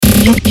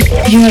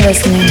You're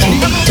listening to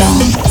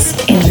Dance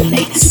in the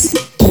Mix.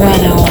 1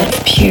 hour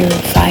of pure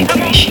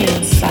vibration,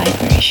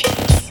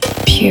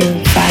 pure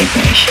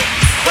vibration,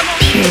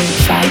 pure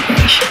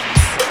vibration.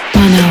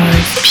 1 hour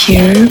of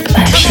pure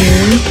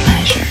pleasure.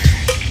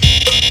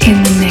 In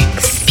the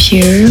mix,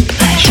 pure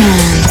pleasure.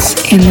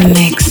 Dance in the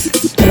mix.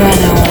 1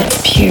 hour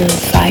of pure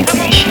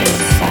vibration,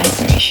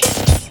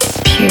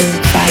 pure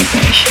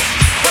vibration,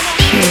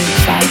 pure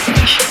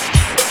vibration.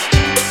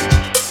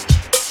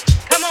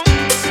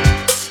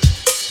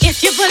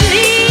 If you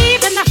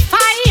believe in the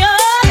fire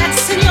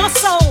that's in your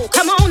soul,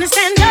 come on and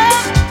stand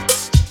up.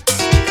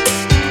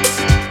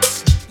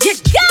 You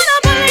gotta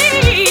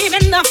believe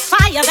in the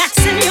fire that's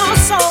in your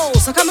soul,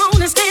 so come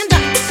on and stand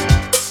up.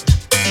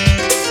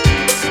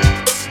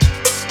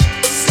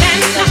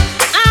 Stand up.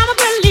 I'm a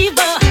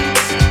believer.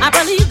 I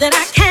believe that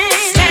I can.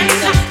 Stand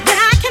up. That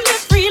I can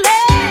live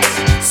freely,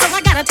 so I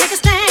gotta take a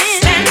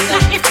stand. Stand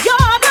up. If you're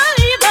a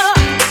believer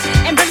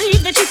and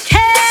believe that you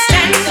can,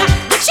 stand up.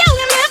 That you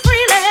can live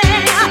freely.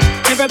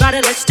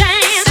 Everybody, let's dance.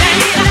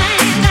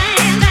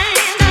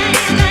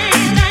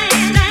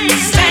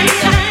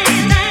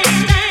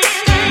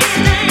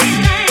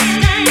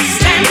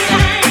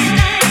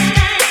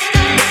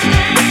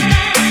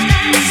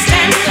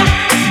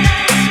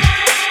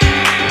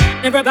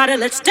 Everybody,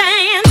 let's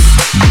dance.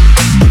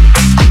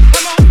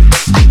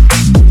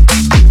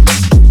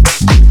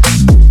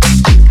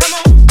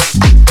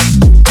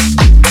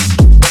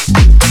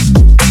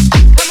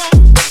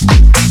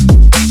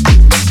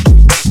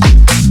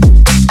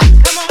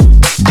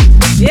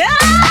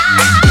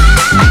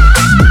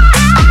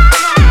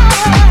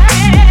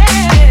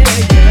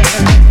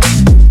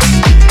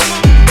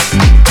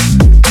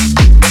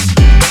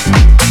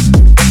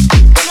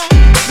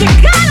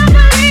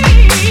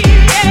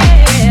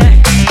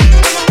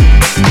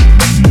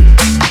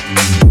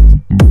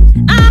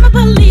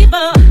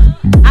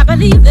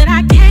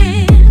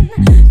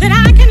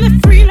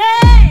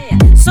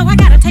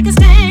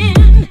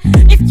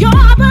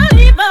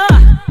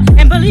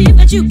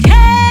 You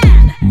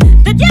can,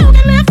 that you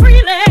can live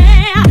freely.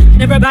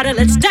 Everybody,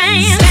 let's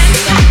dance.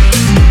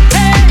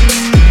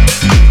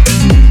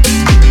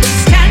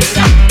 Stand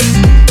up.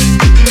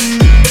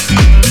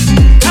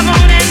 Come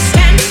on and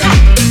stand up.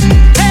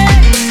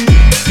 Hey.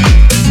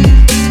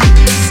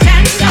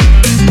 Stand up.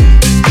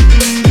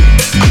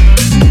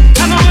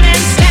 Come on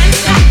and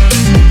stand up.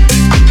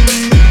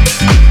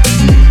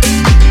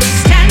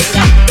 Stand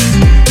up.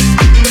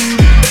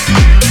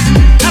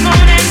 Come on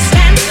and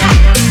stand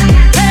up.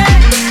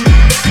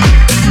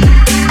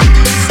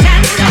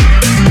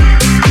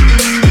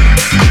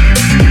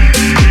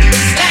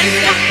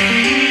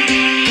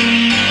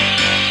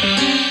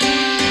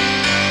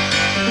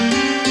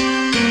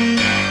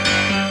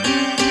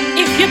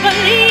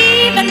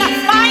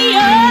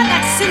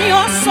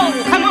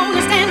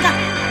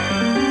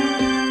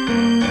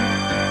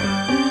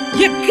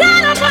 You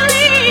gotta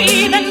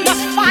believe in the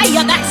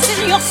fire that's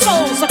in your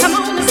soul, so come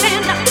on and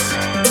stand up.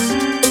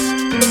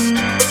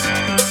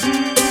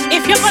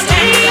 If you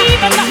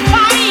believe in the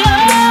fire,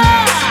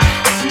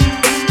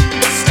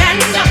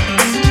 stand up.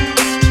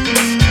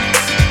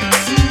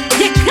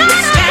 You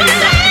gotta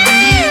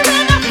believe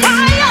in the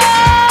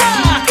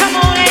fire. Come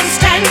on and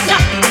stand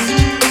up.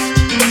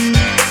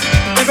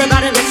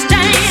 Everybody, let's dance.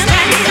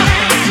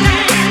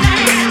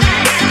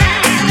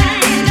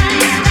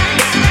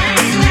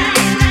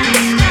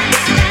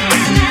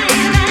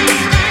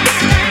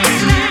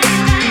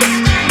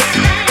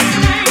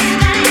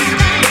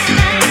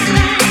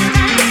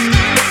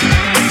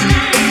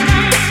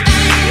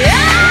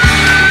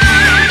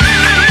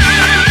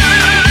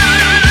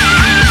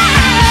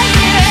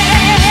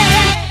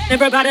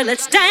 Everybody,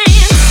 let's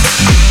dance.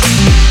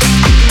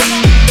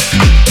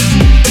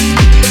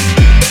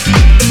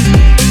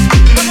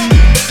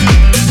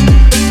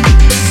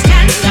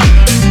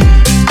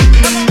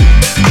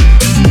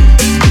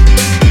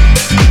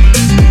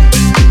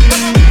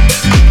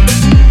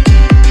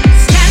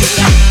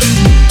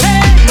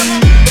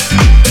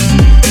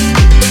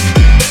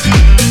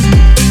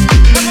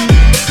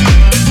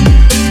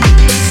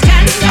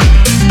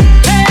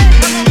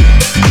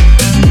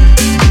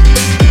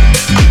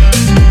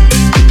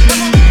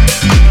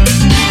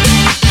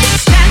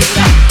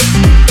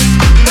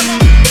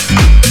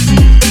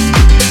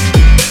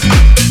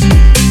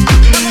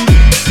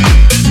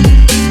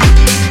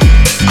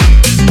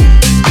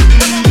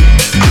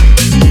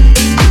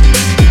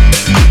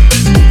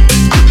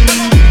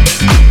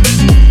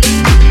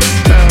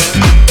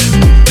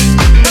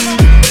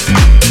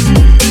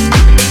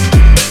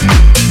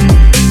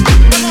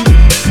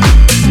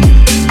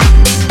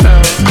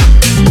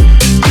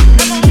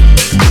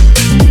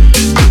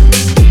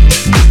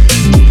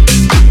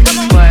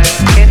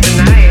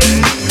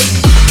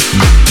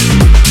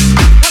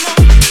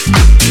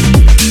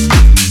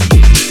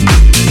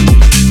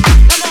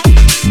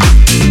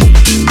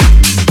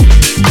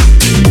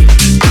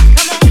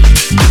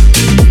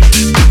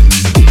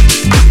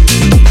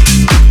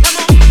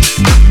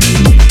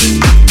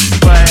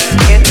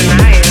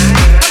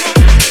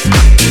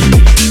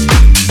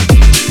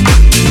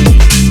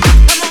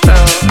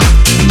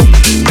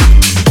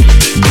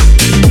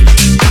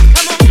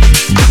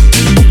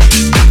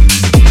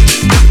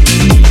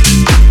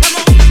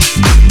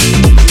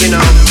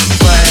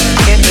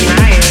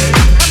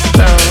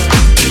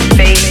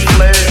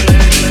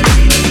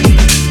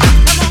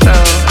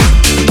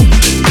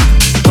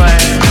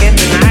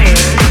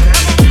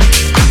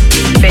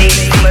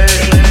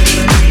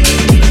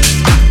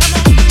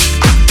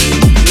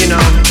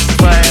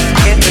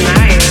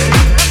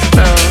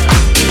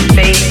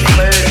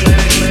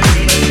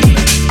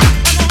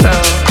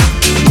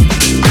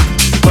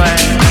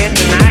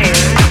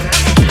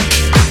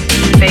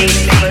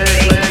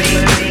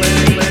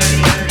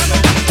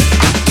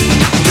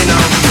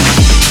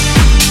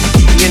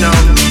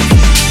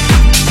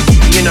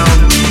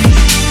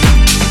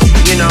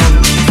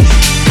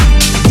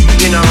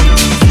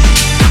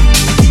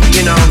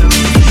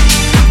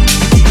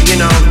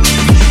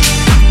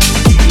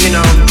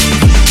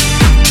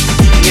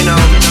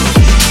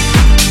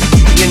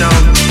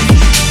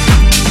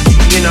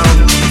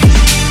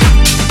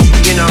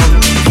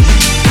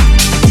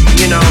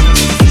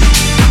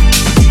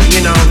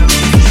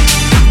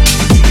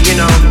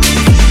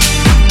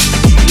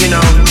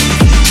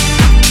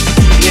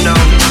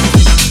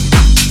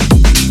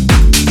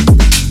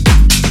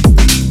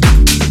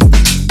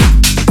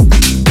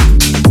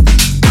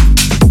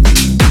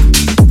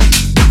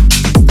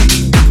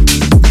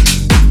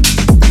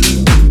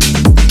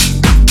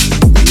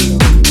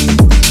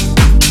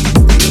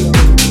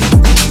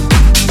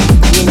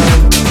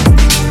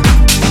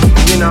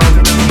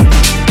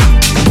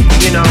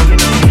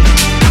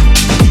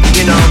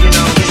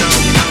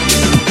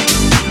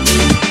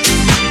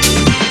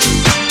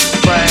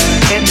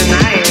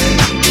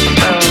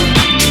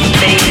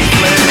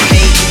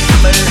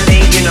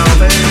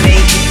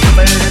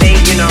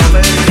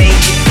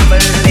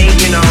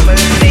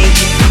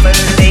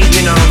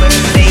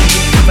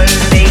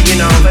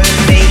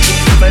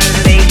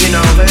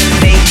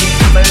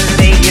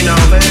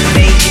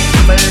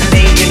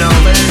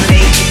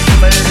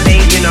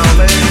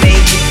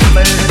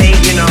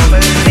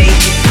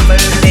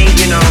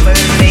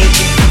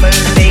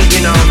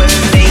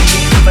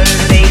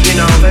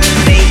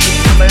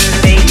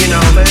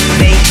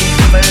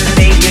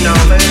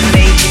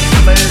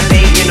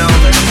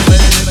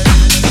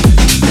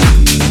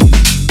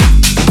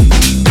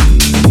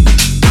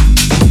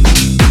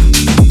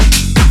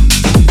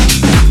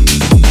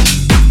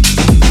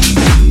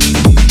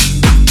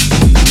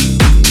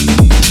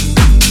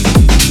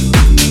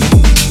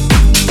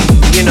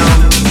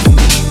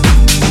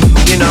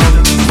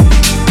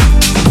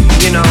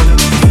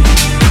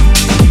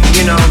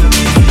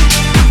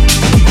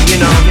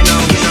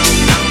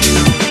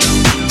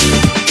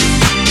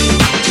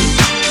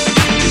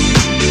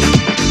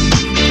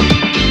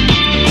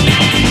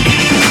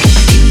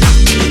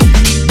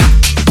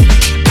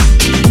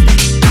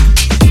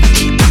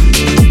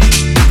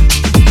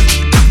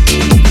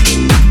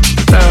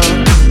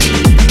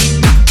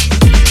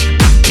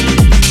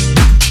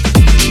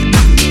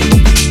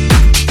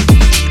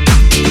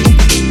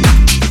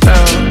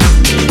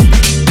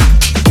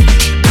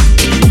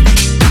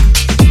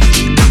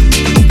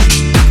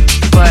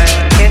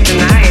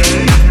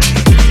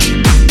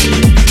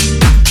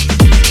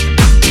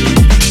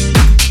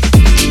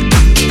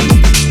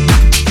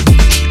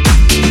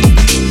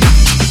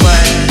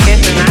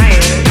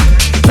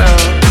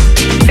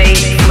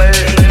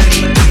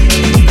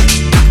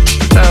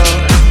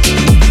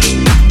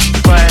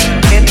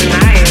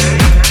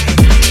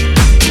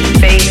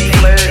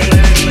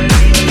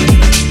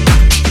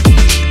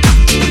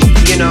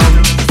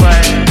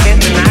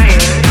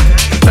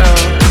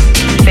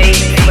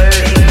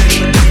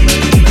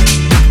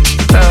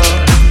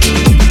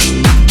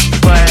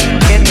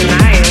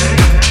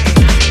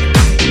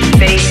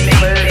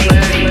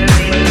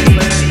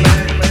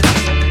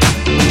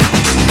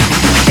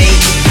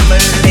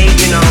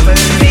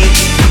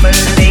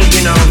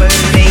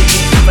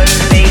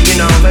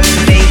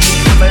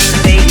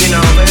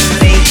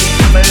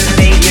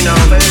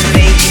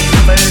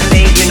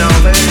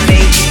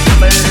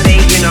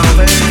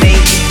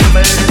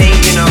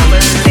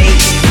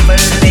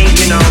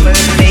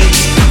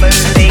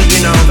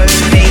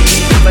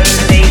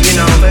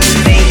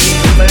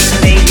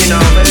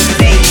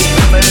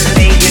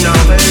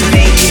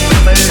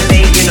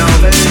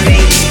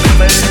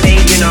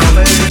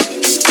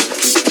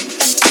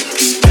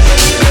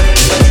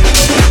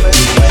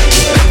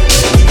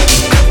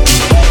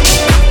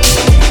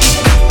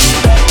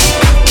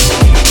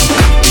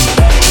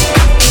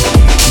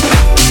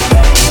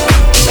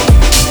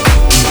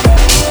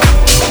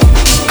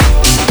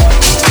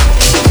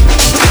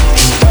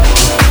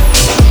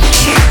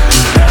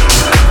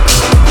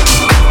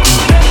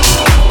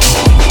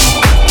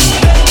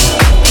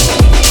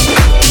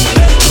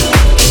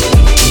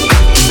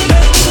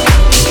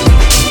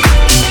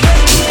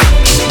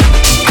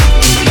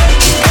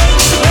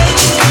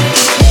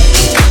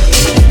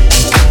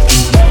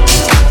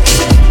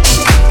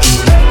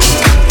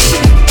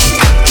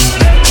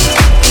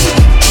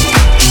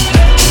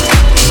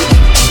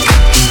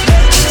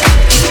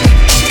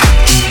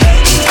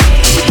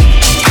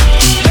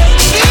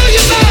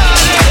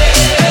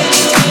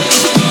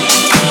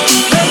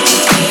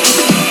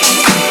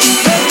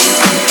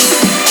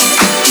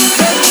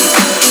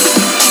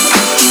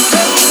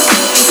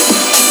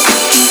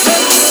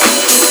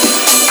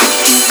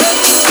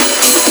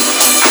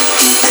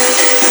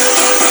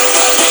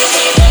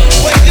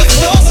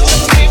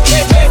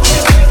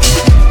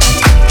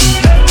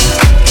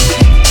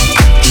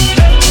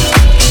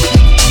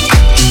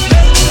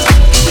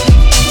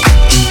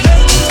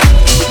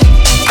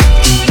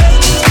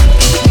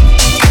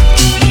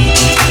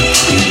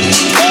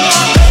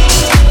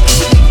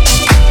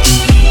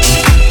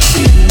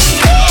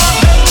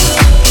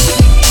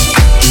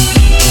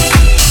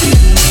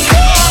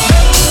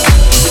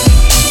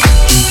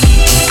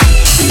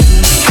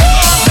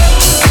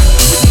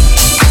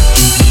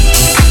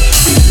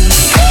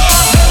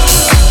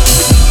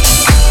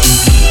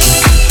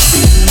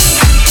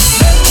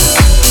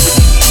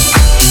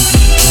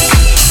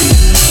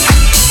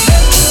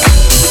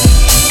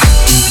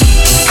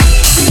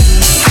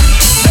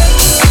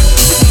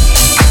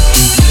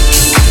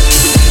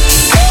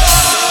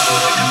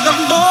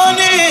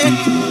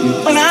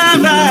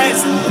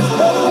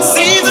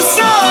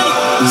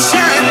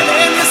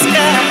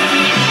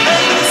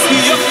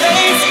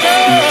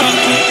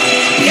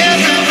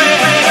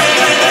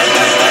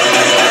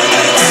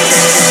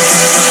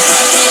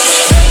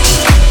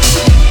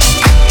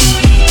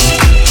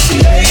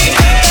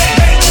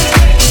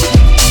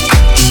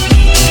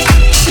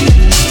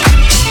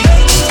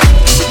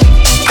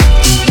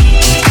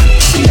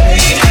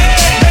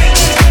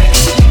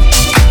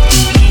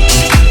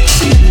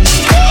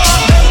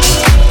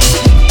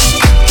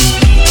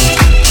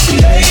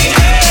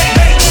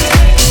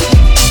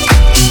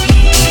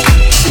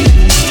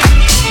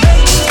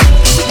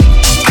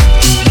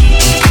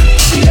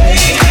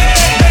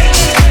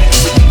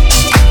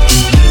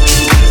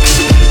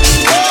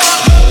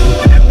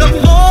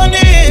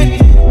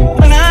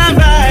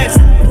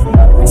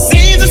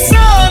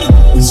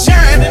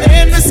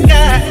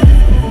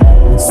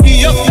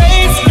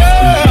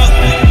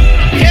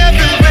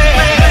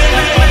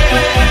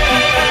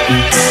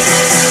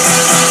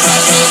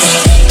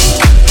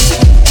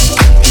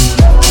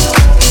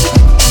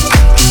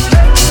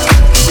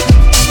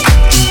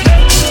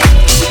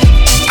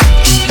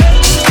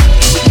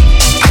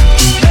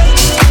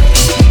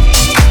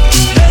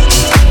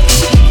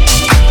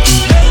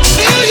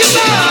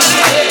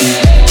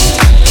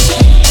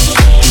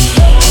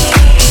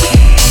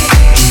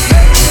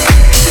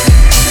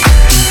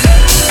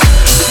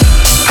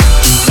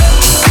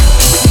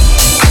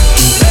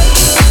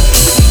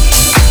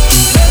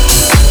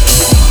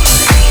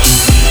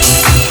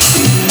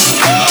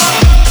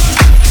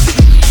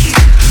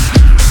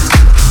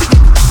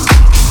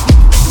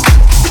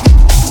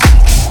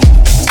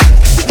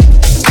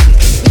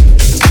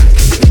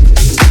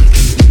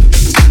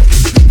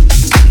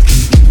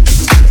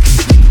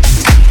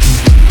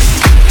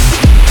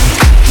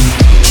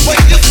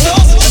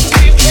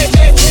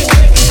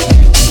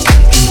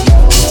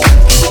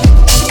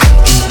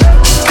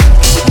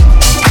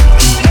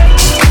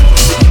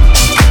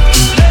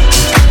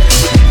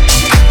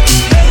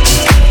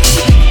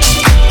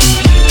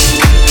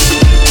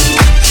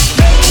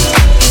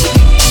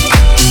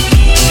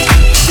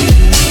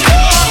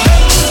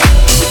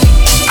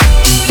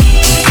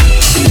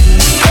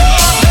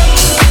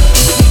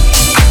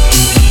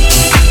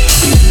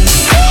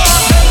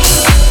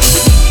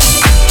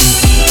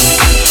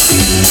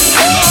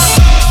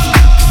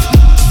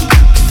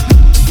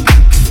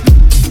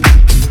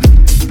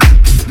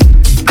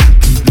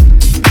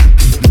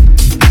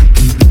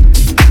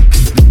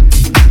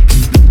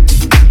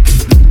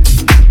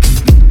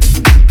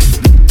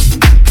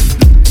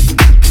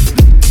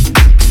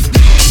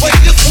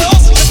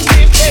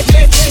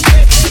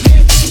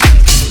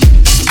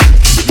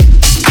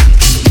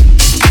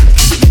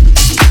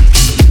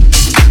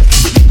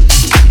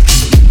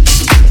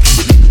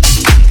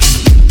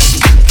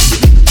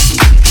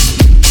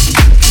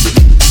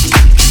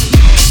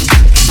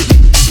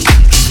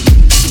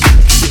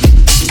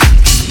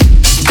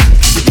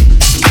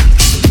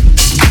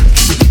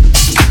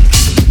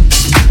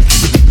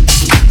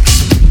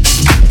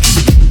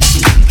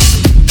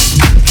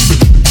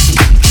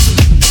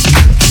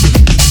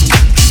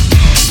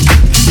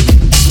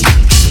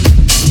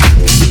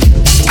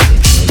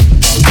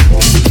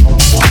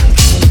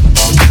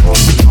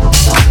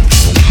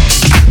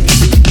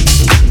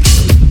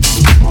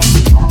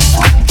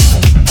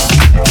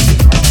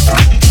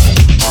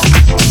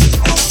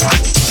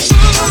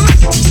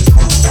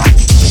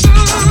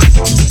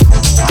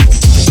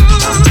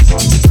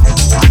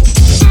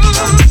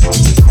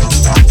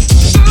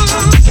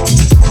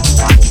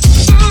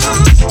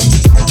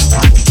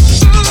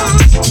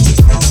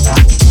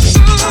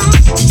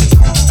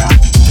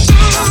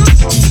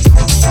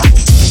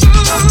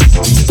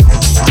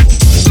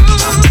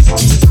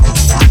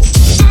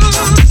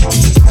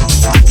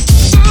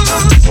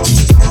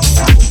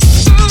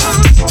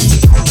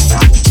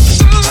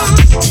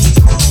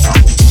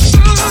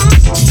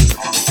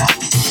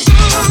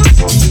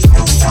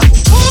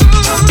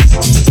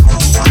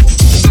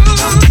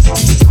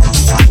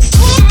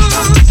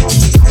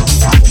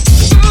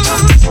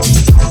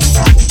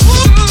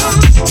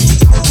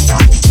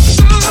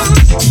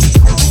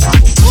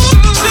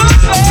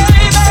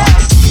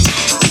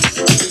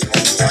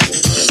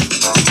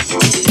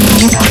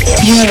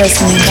 You're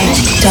listening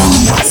to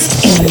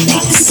Dance in the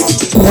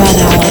Mix. 1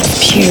 hour of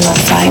pure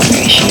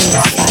vibration,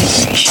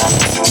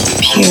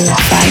 pure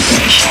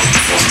vibration,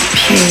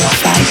 pure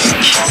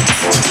vibration.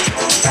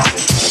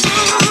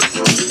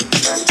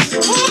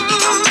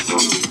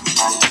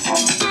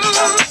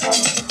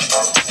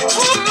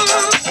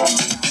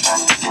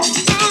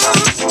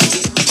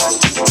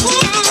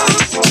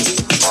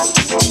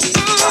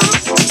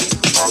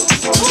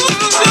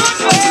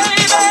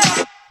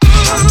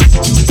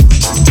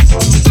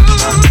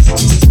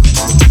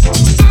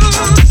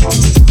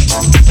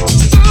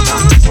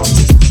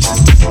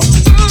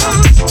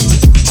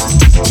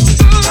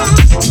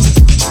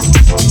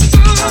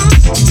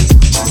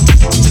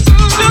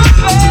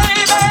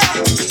 Baby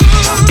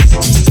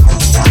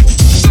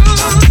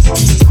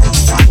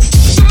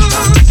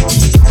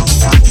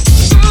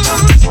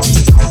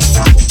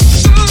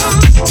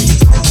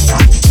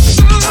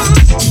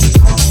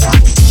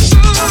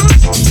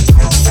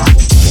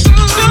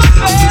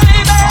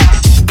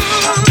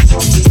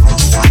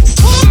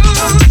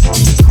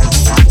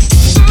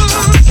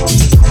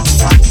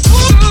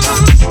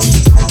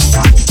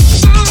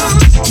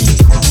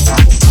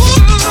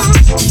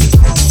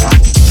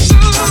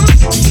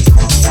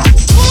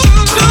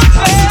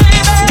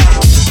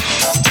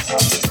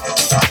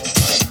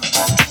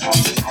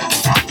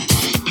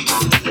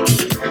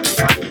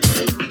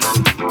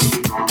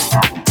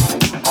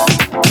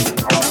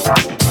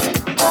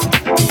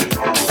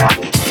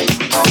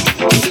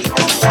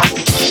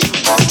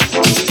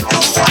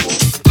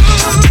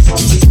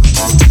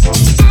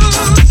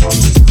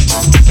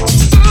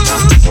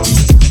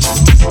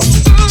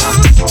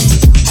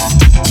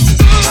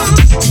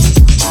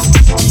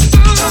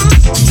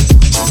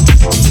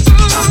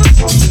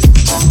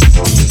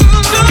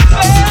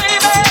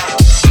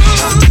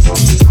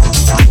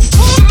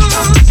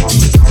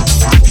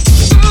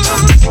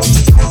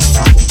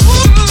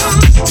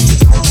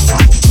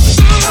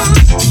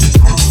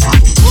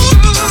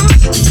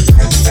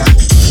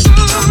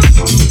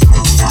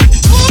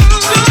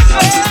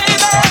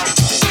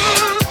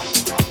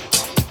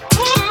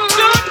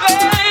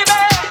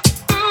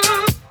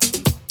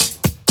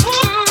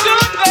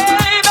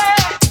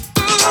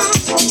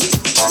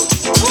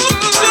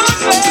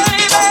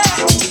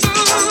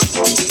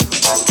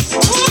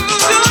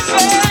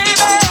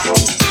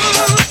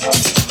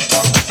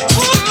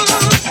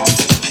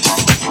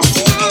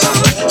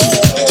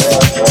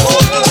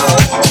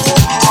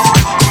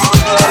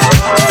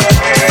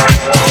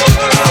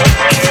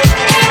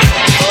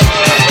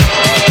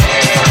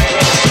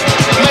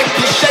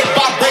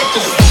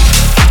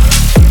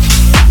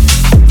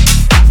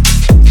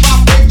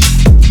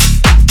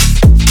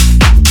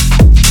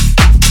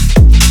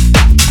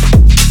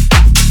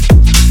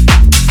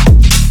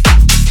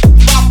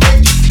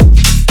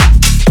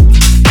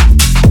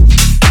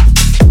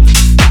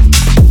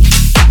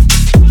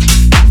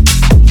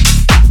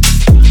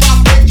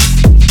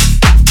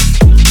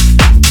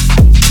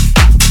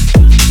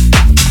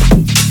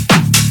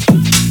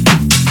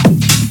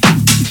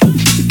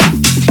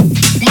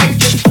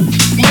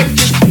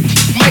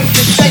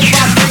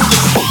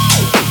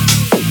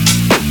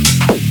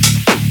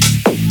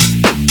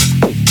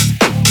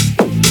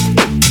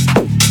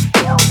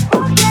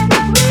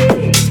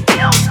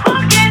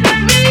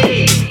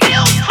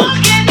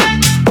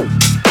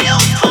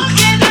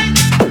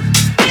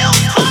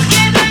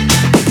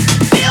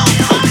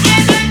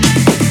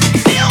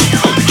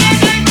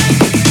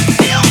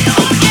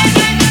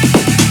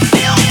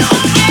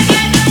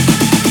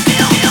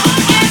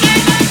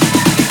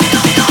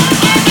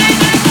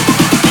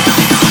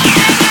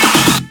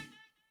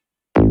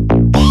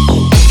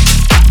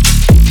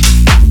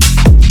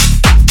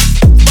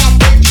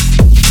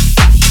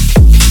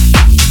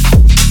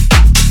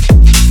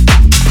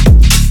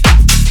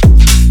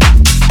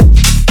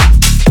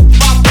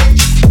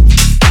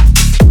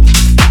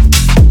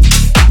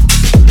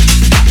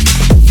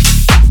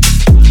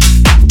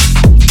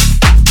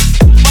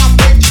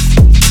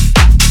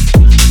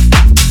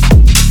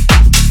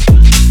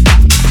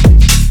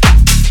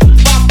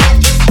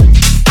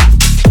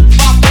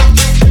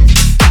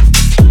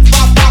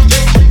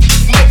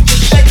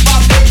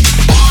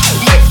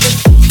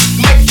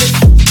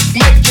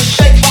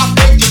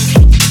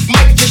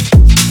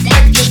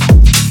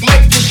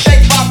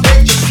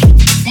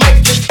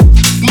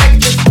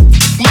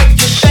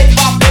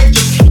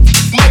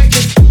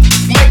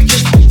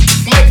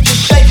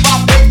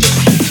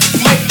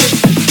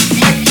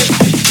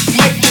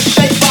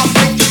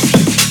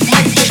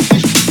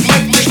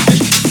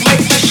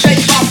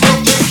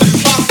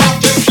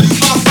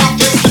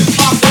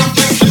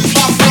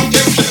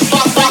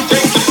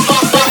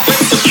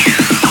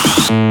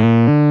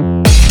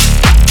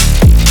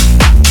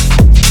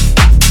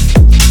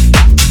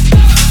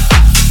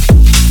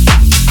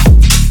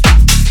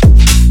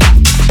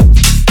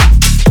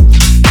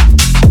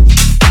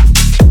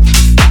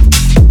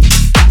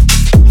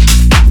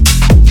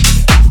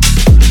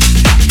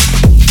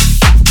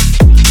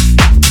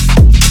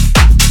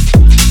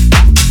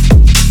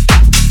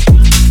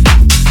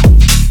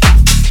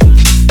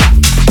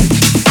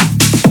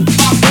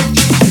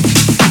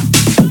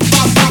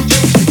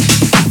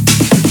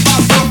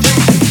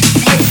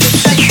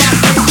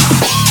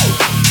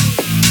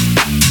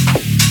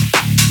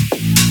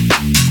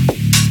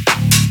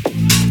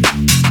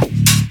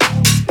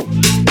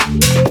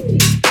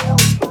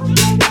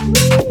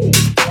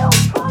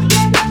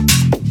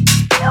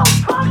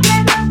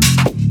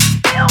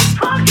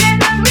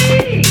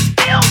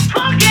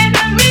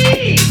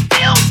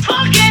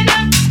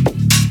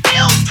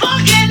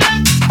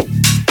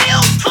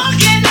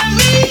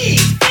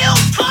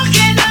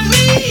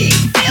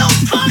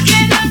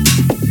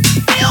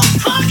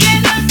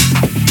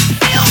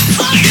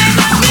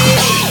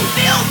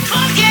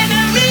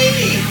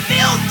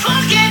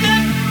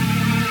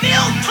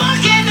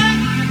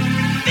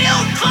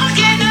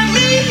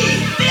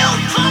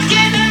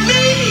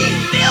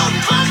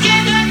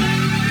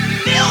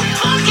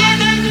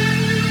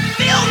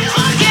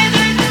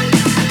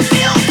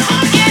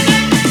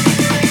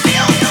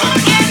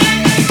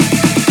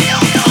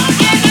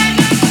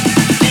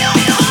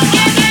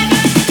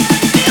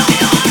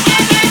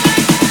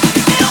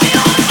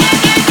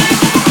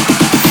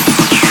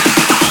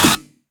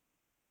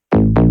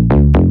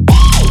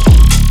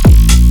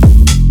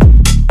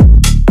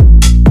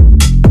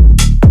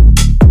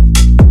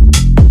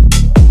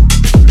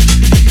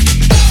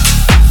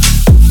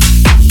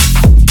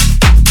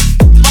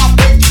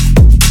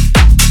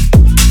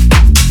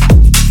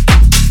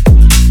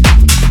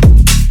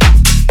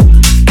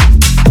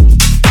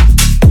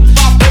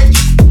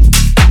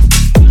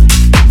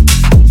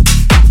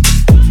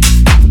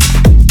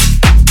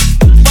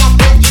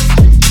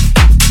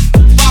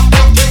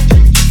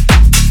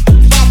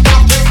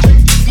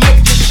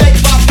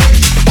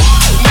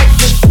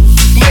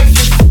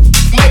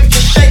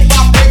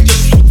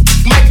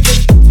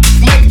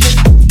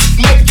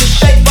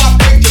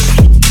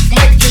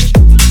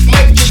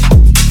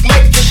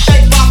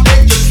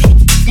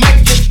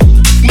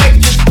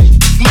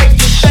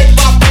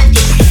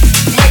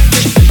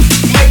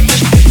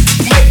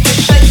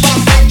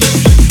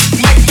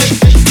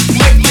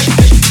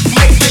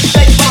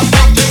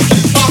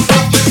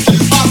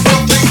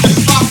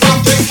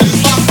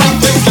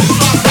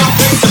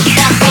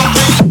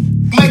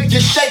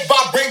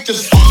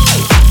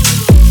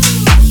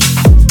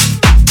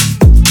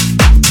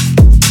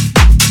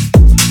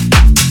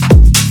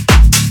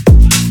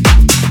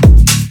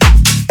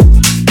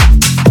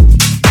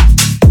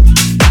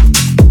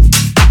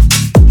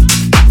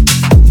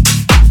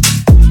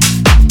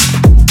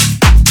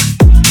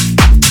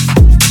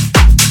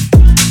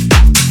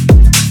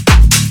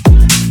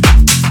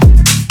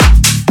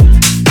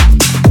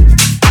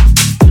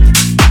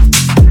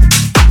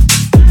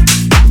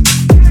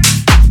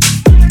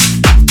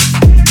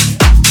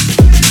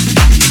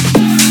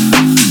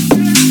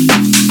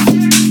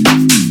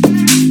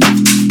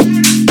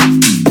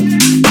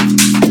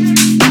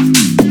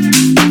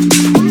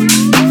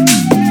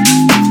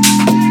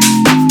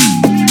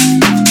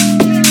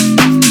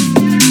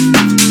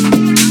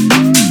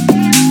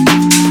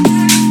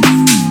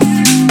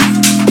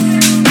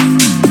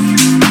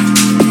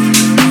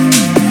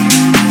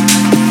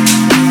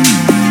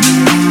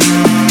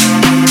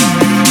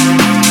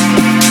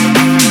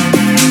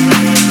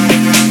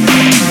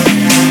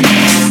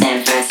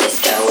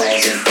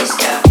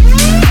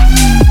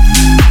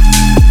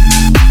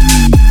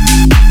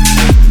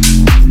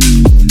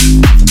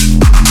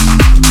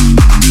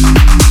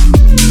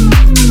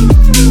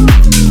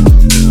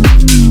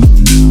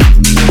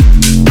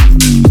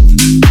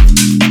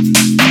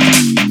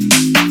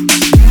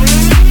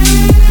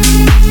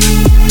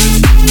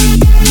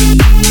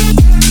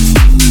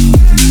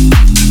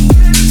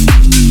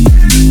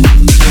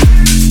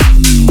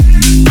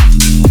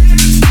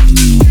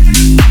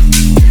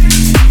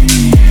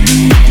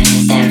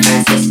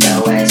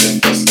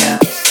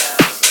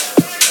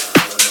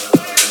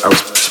I was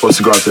supposed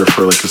to go out there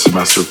for like a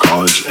semester of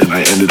college, and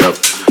I ended up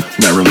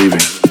never leaving.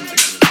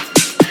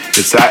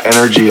 It's that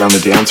energy on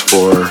the dance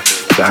floor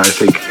that I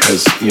think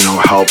has,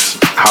 helped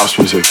house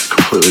music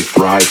completely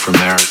thrive from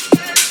there.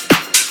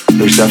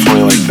 There's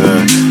definitely like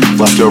the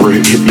leftover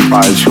hippie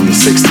vibes from the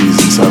 60s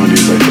and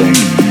 70s, I think.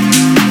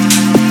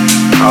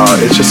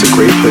 It's just a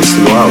great place to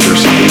go out.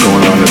 There's something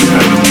going on every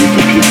night of the week,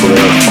 and people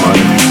there are fun.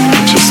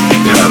 It's just,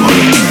 I love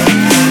it.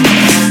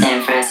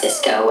 San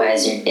Francisco,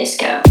 where's your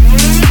disco?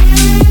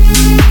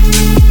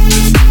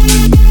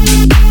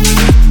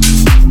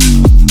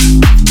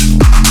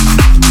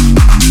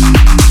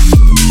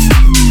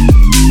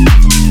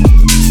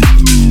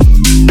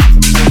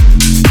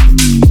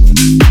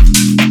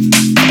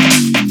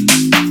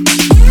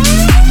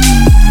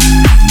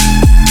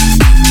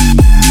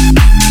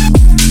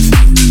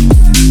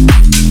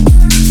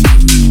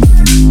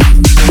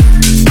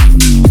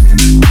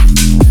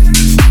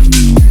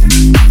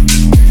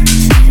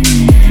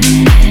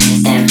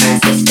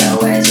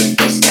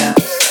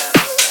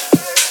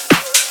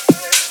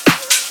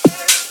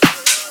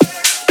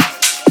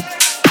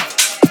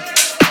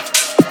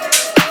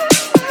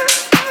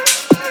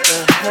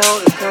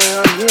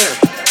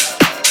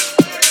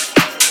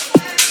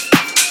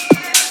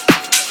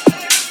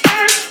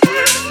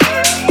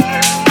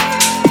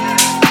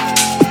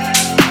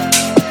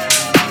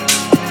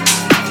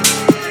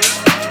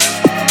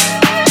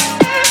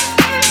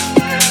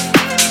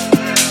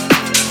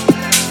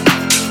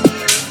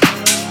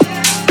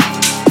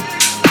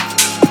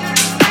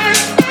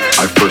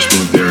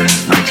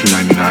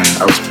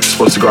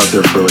 Supposed to go out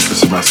there for like a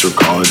semester of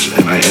college,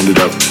 and I ended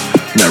up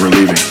never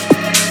leaving.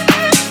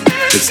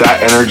 It's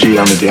that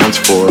energy on the dance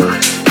floor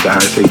that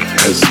I think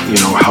has,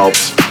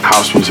 helped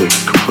house music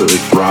completely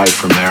thrive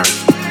from there.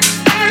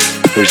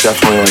 There's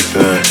definitely like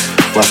the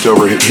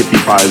leftover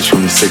hippie vibes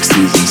from the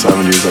 60s and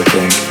 70s, I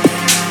think.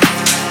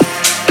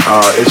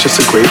 It's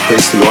just a great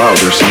place to go out.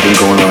 There's something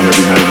going on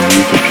every night of the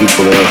week, and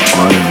people there are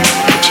fun, and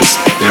it's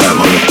just, I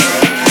love it.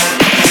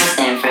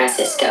 San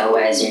Francisco,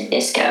 where's your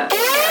disco?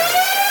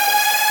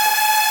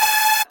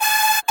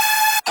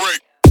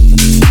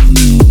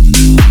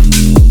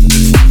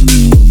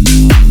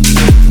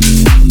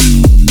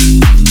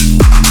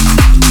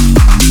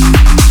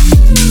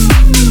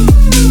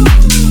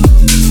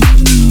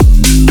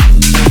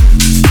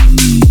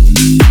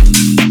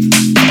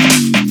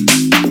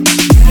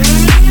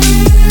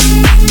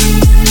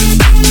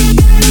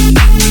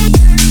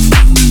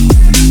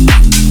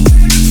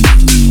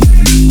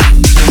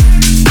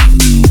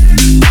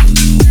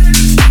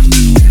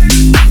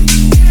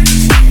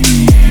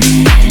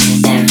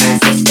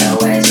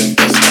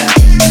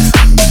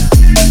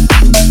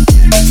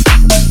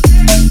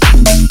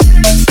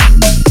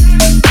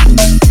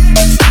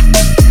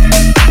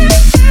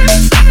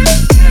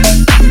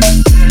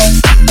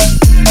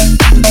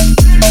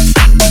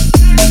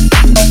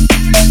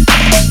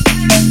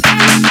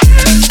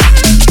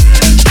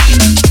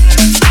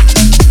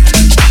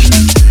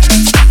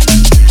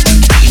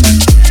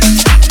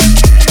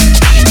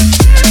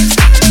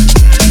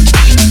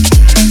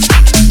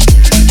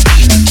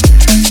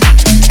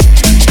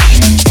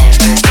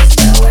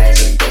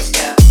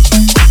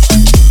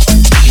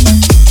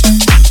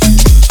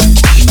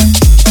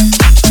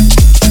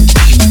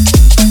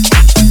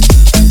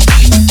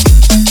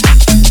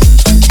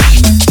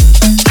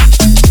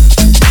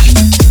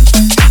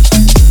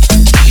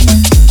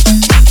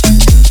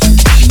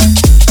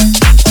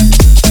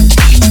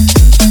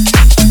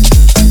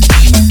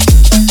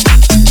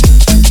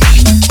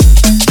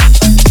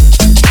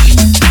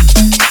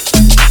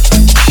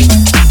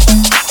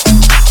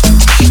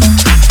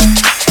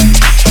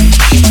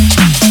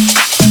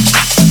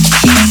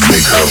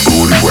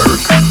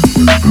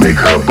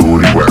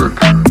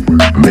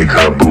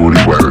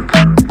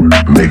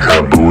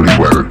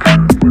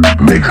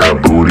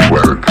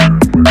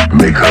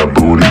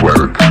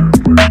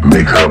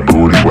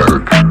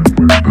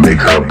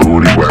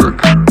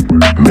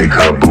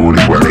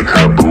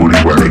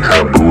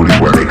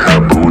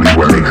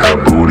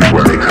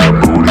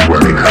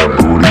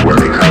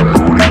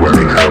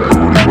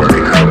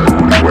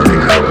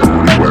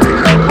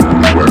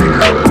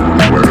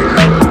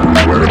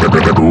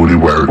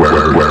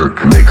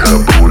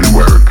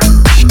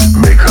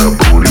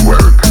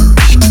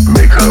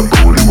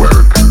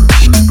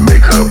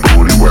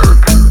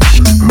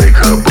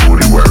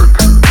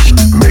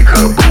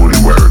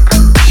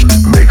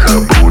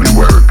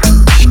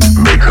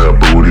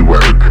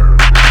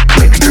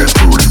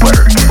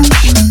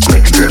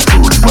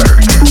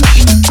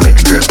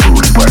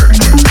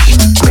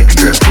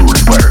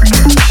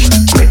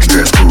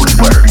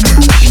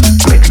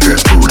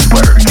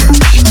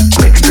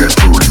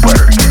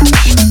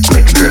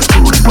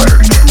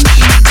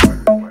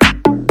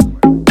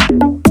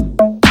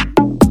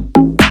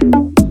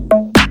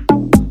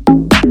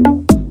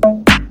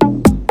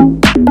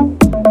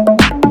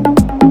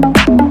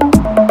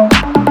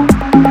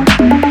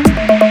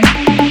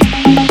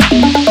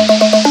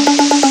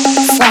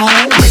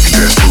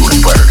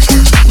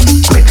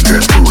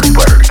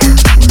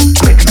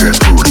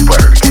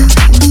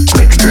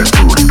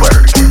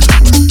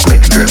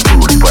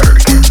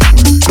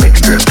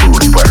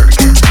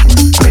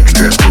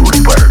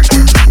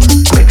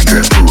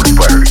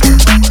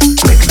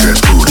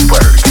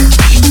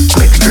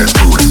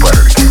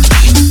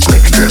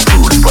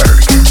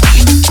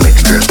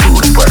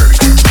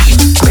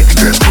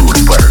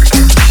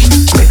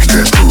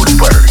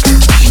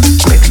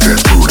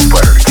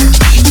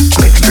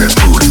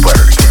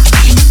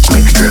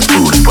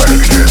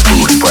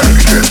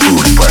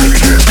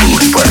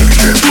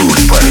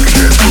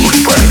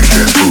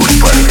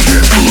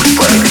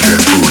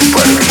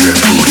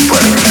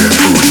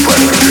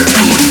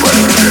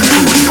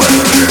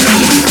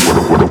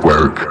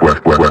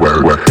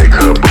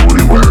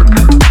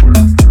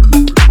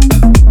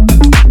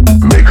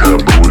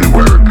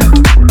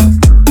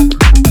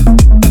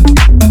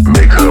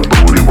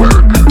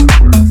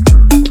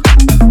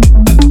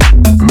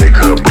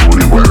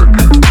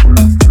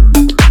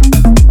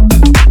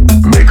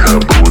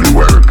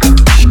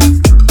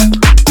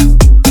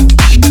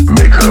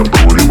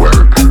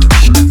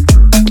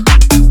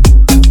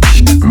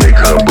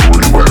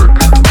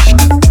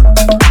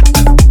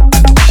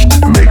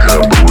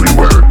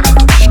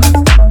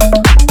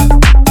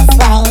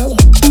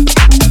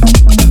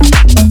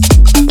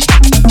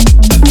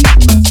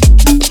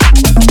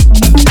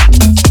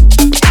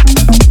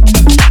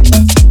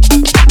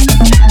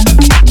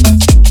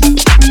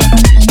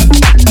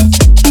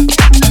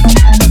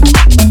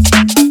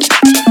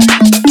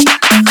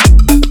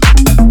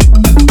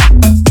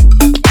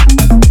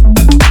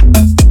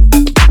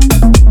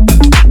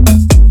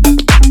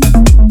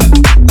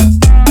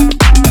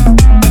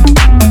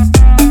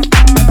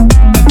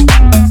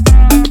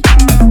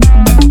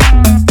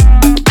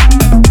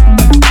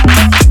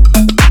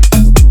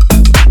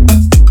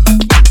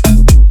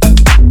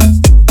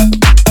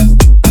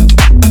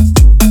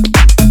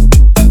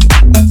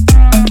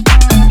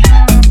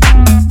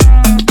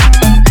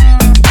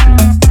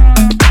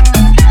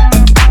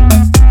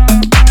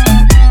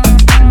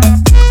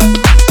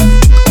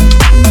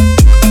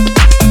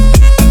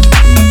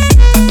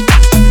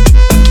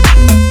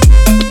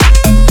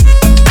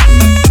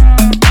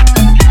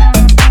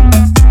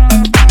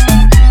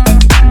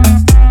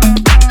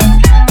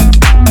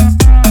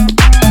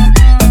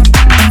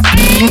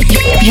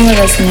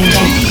 listening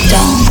to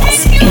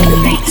Dance in the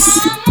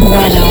Mix. 1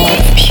 hour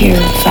of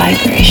pure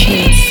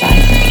vibration,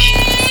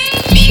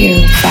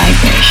 pure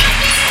vibration,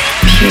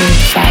 pure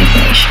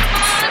vibration.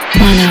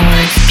 1 hour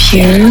of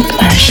pure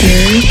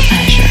pleasure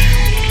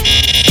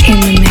in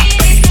the mix.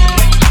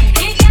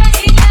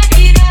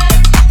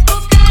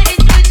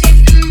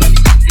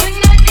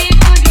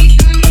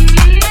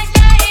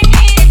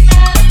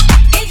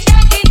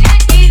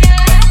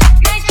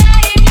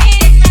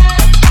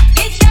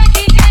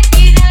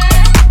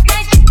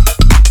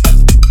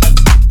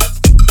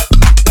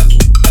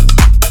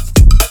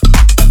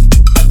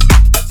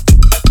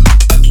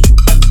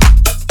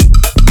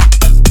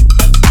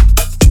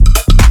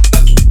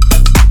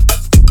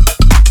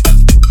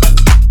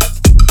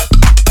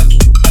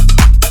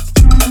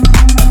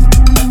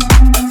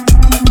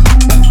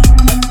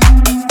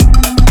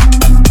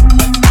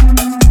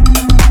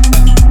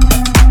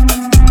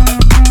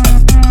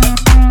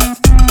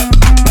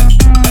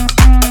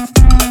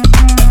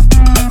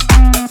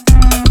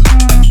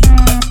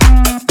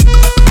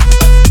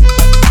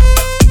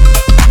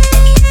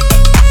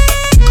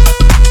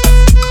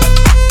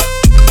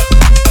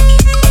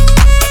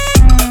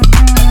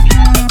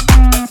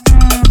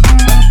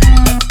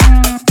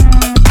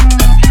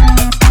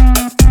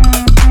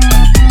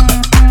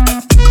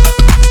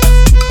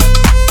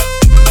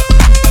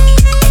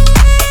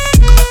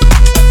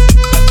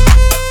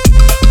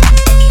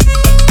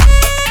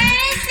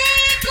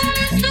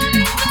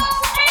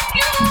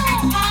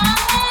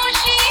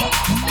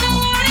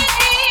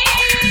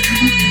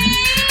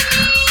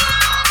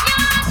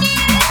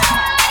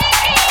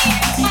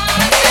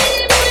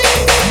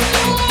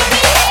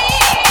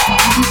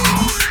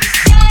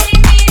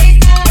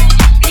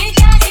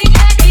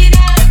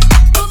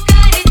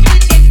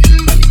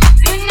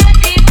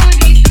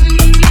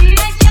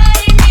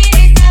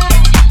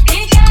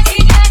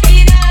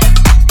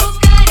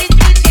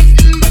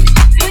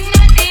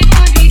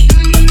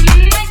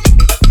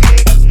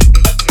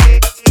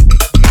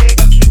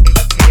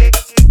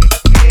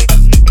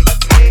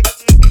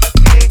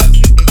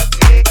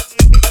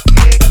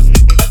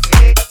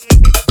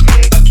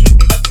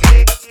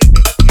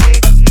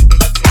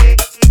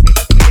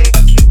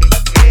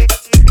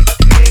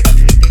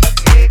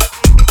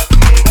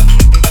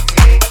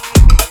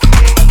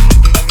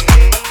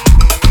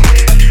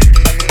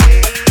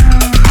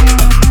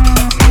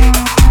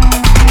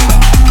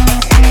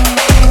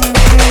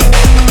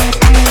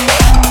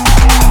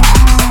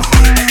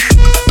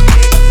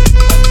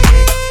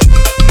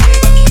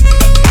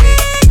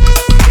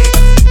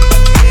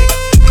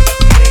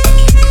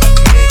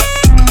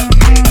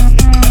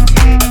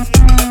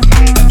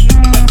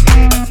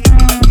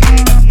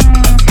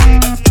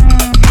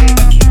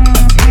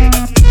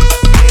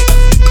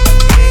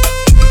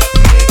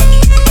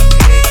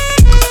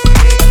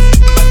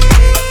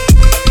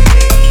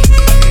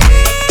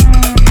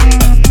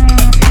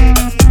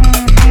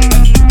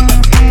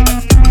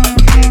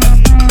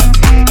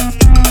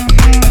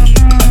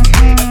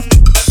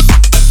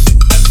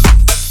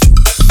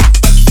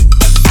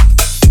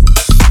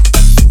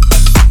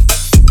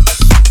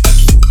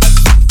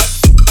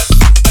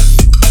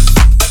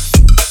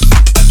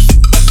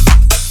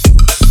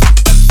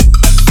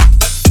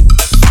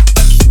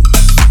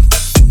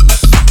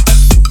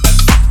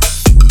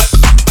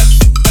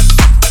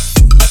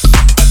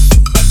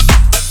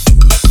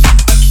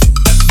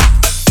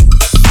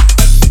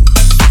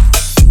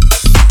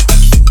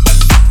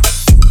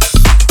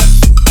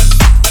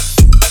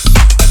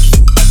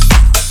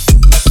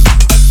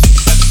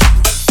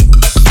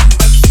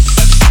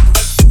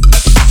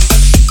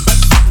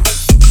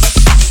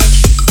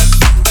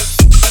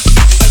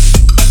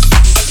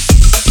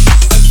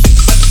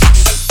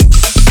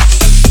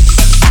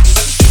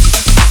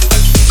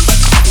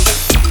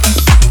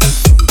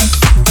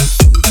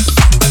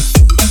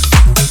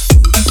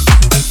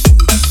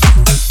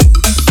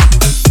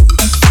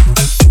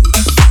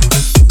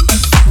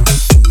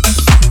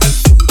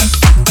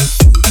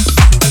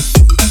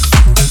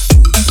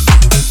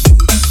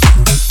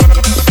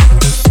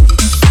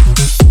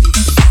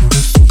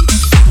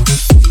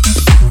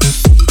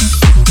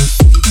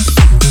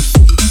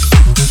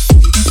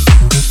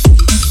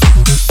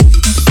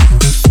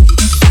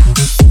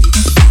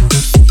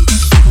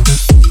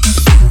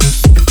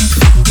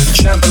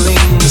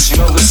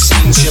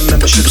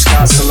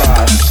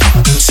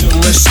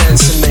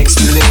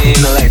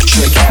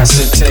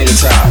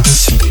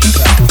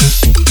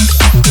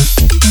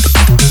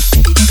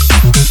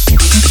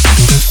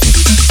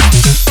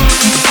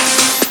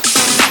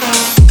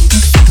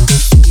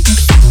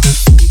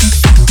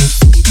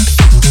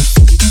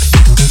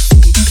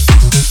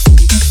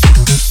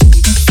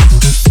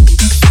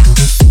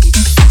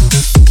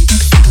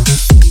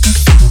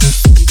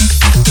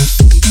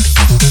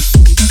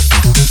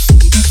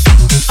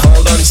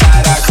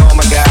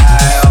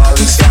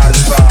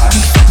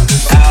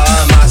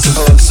 How am I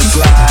supposed to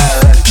fly?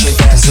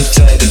 Electric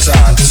acid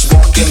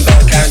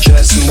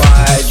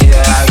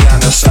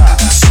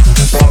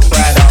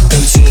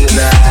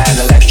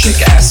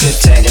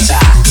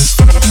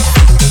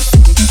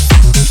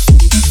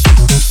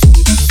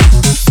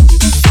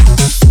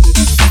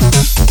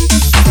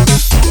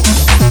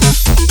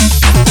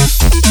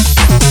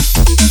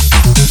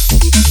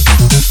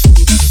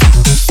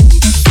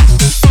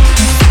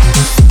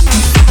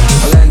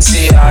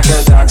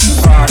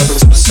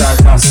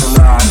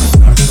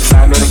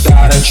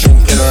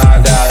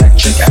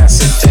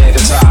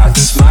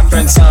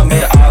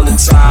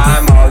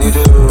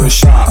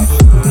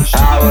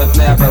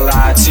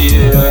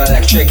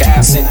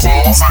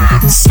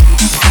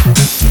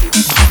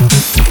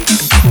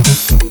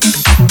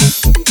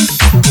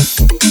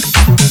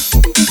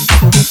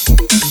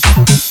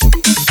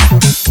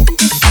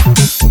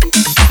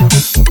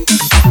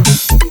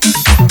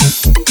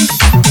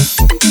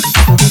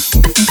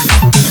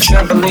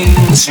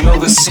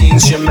yoga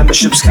scenes, your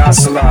membership's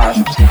cost a lot.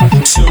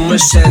 Too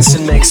much sense,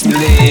 it makes me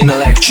lean.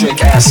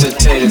 Electric acid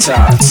tater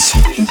tots.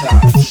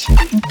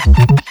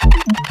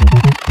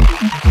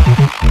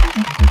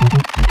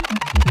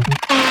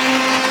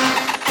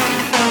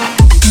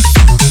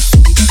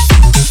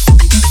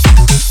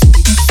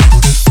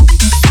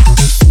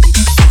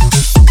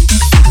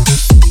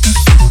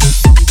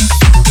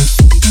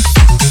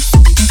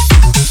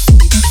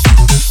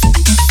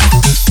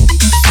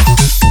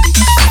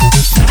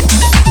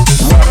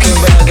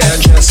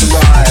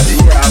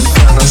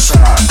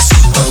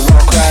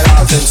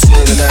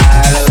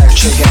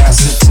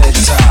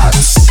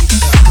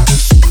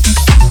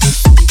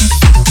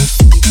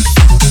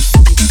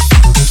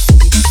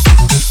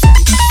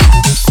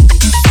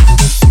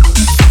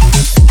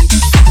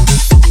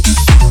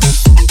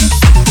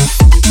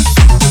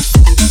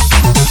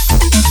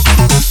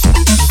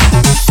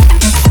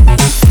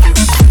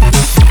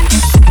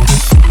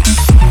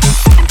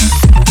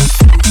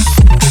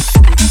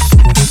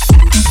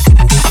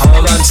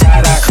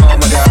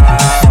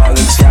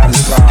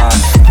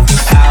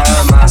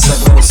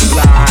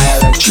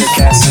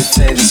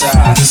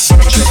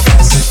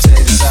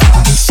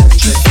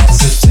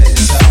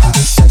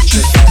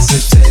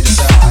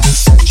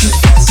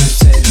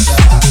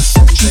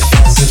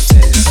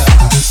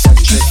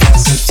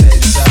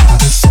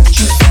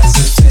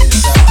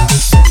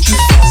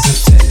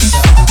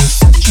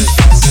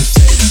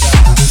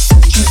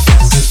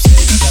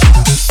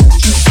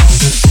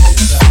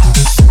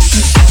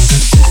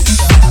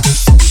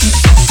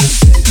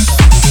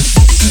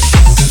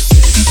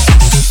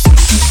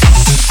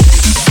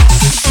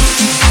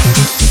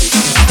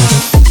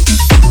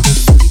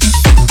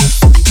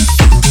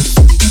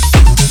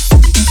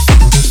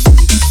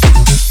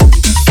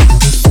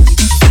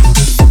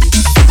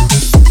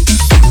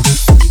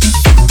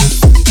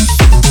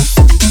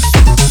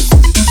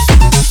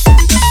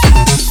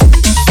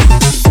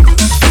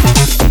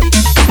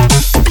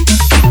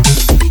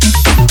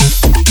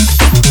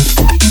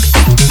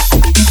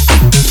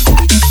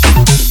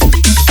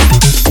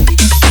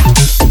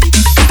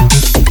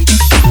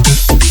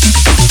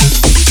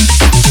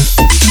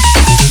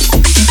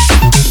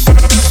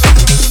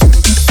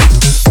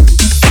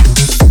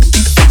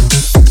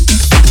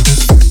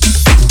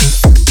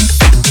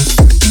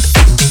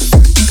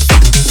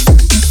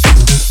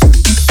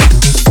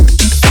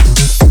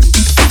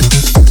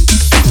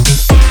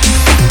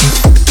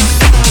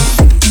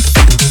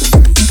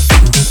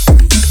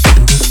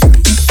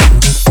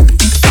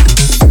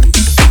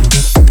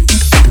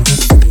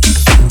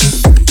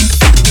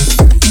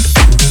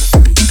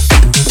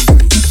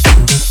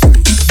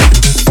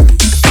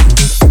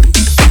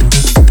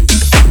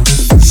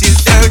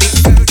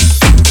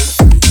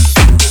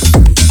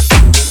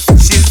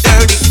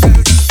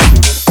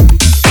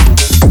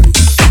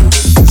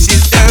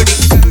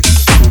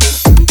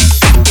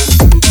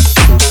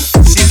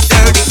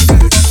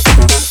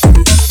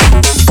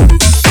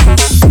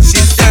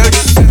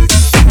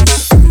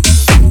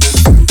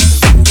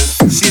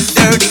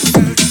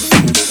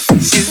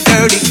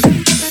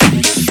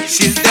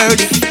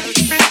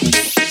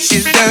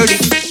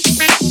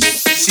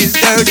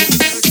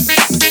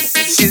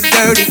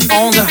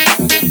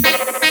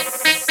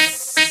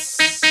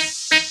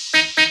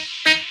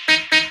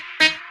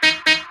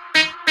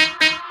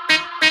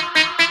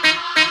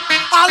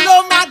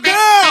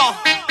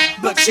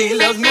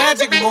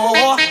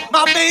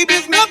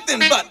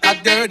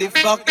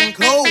 Fucking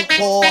cold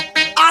core.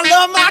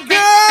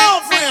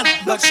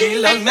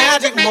 Fucking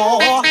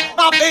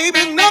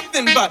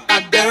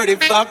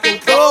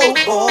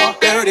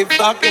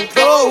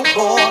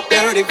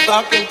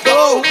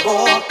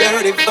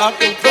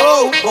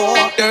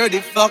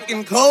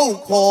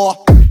cold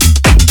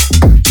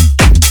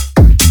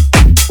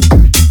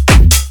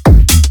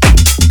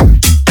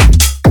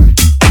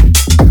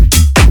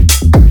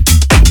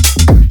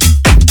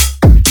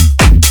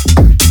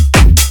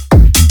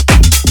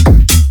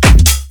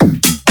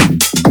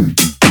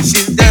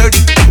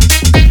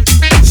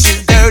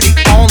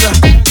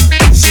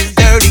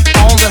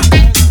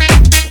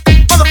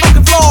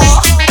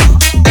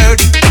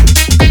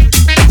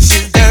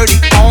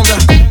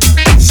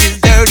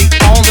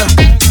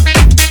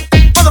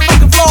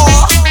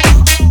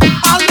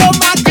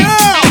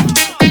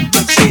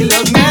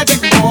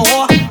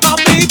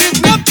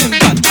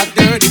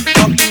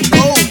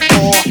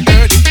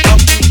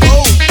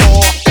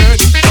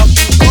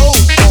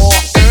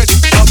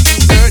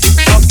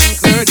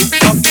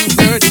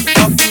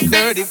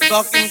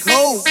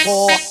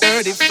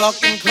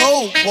dirty fucking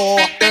cold core,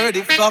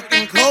 dirty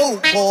fucking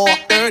cold core,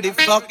 dirty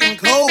fucking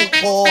cold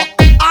core.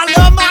 I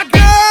love my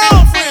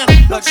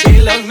girlfriend, but she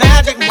loves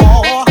magic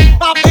more.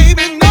 My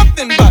baby's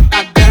nothing but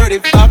a dirty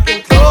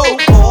fucking cold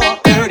core,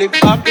 dirty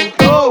fucking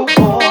cold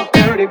core,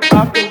 dirty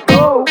fucking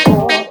cold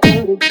core.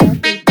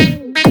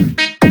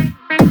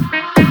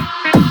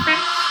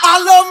 I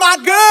love my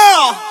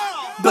girl,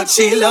 but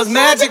she loves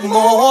magic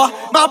more.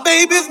 My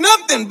baby's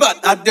nothing but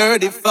a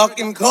dirty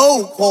fucking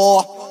cold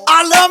core.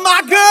 I love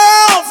my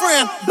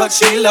girlfriend, but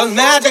she loves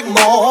magic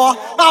more.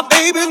 My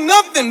baby's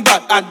nothing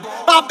but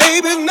my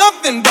baby's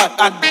nothing but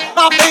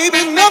my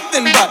baby's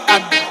nothing but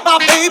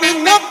my baby's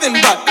nothing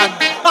but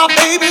my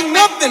baby's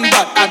nothing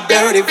but a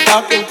dirty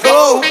fucking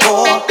cold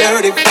war.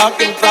 Dirty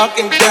fucking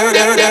dirty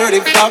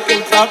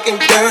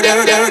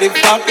fucking dirty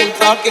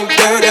fucking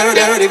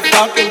dirty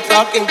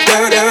fucking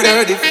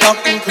dirty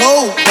fucking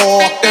cold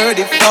war.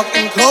 Dirty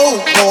fucking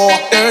cold war.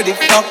 Dirty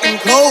fucking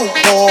cold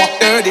war.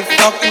 Dirty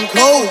fucking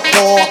cold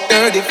war.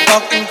 Dirty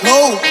fucking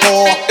cold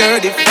war.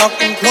 Dirty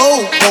fucking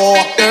cold war.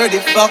 Dirty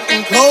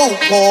fucking cold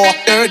war.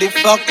 Dirty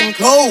fucking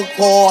cold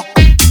war.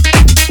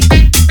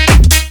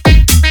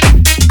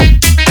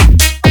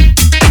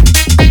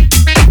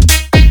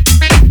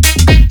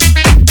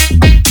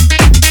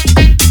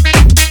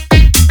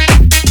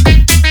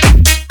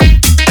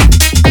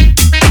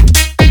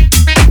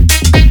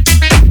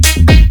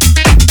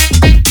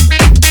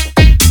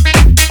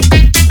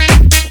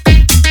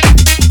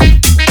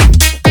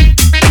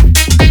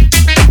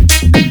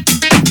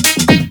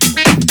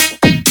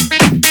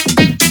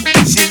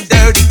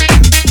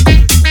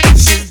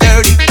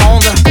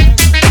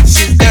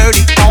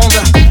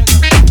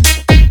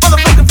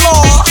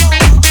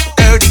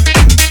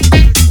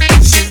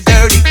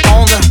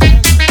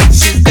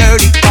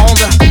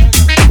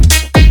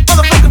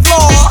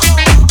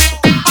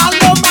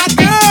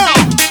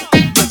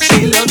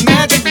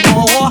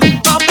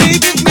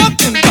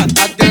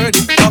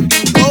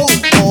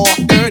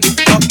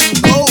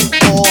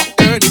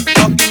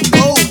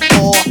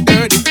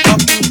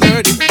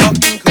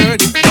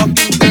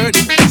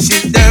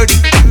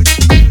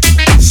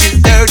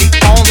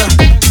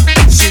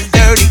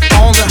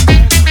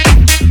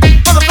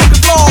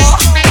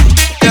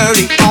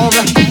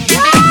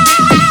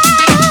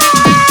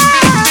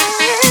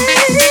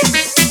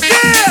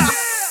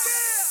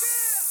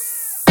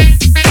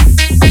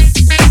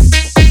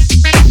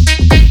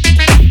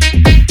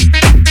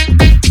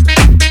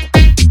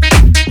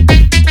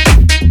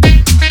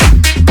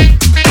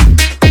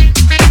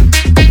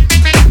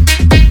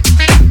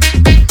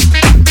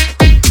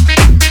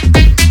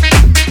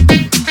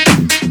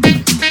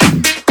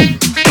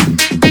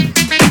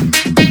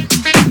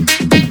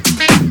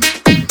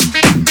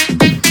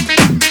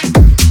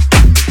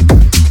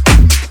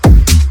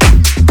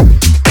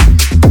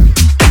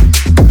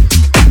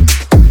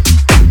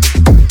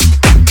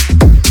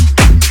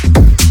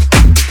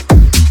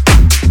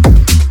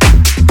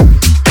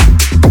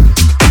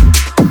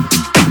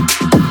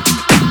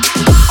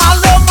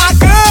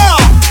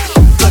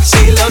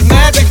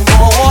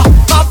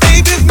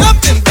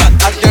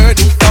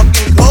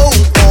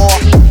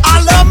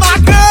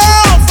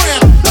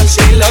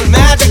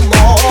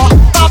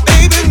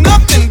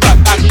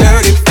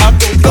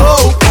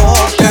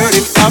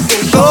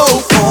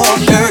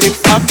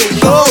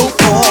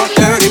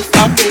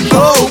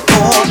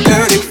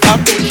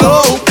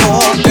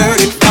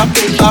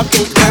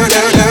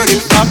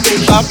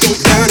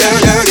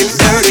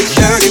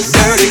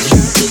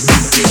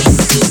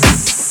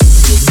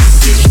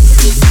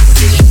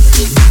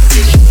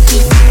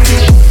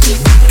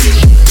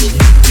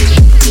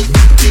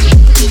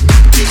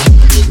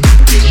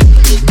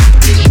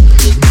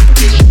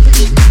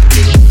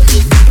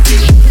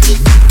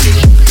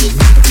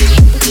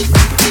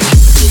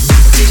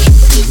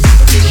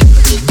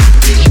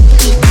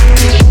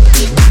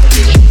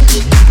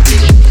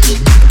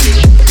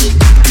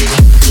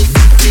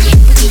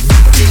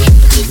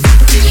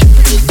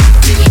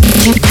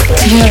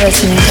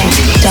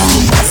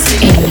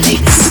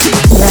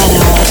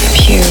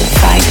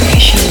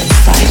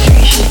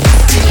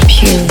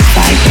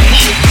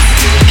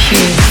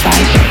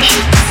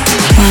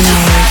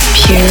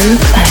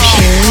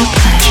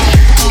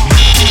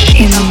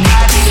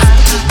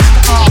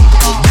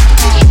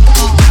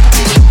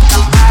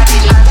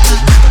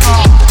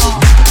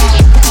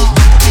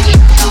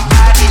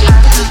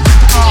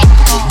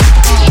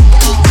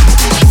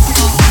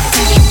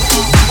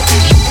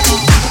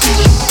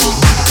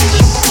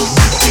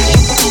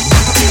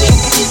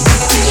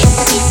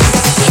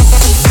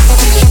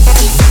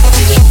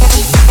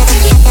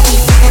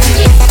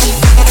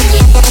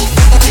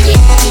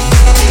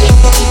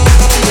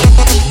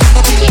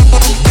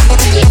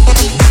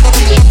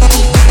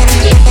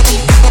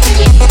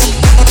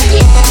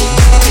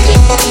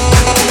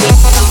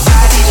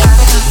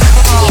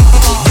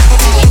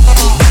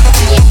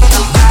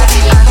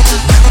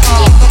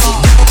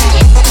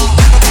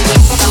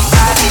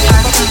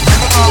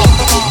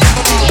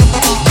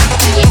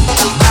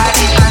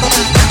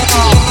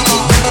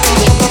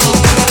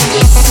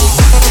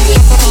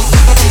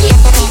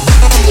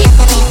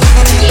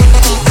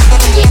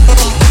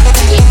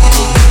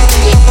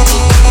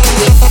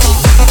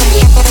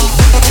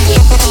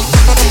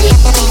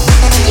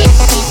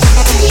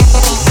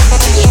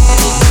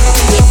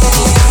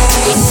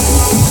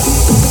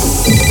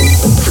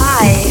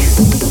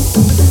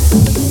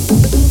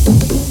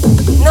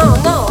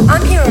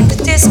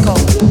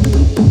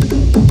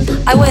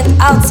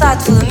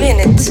 outside for a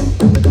minute.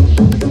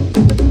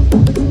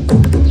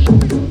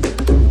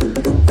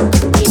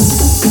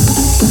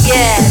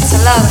 Yeah,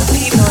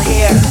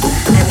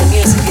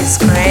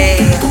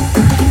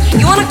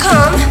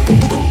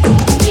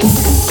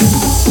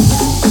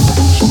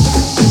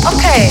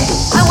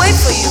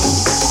 you.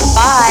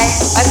 Bye.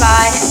 Bye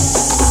bye.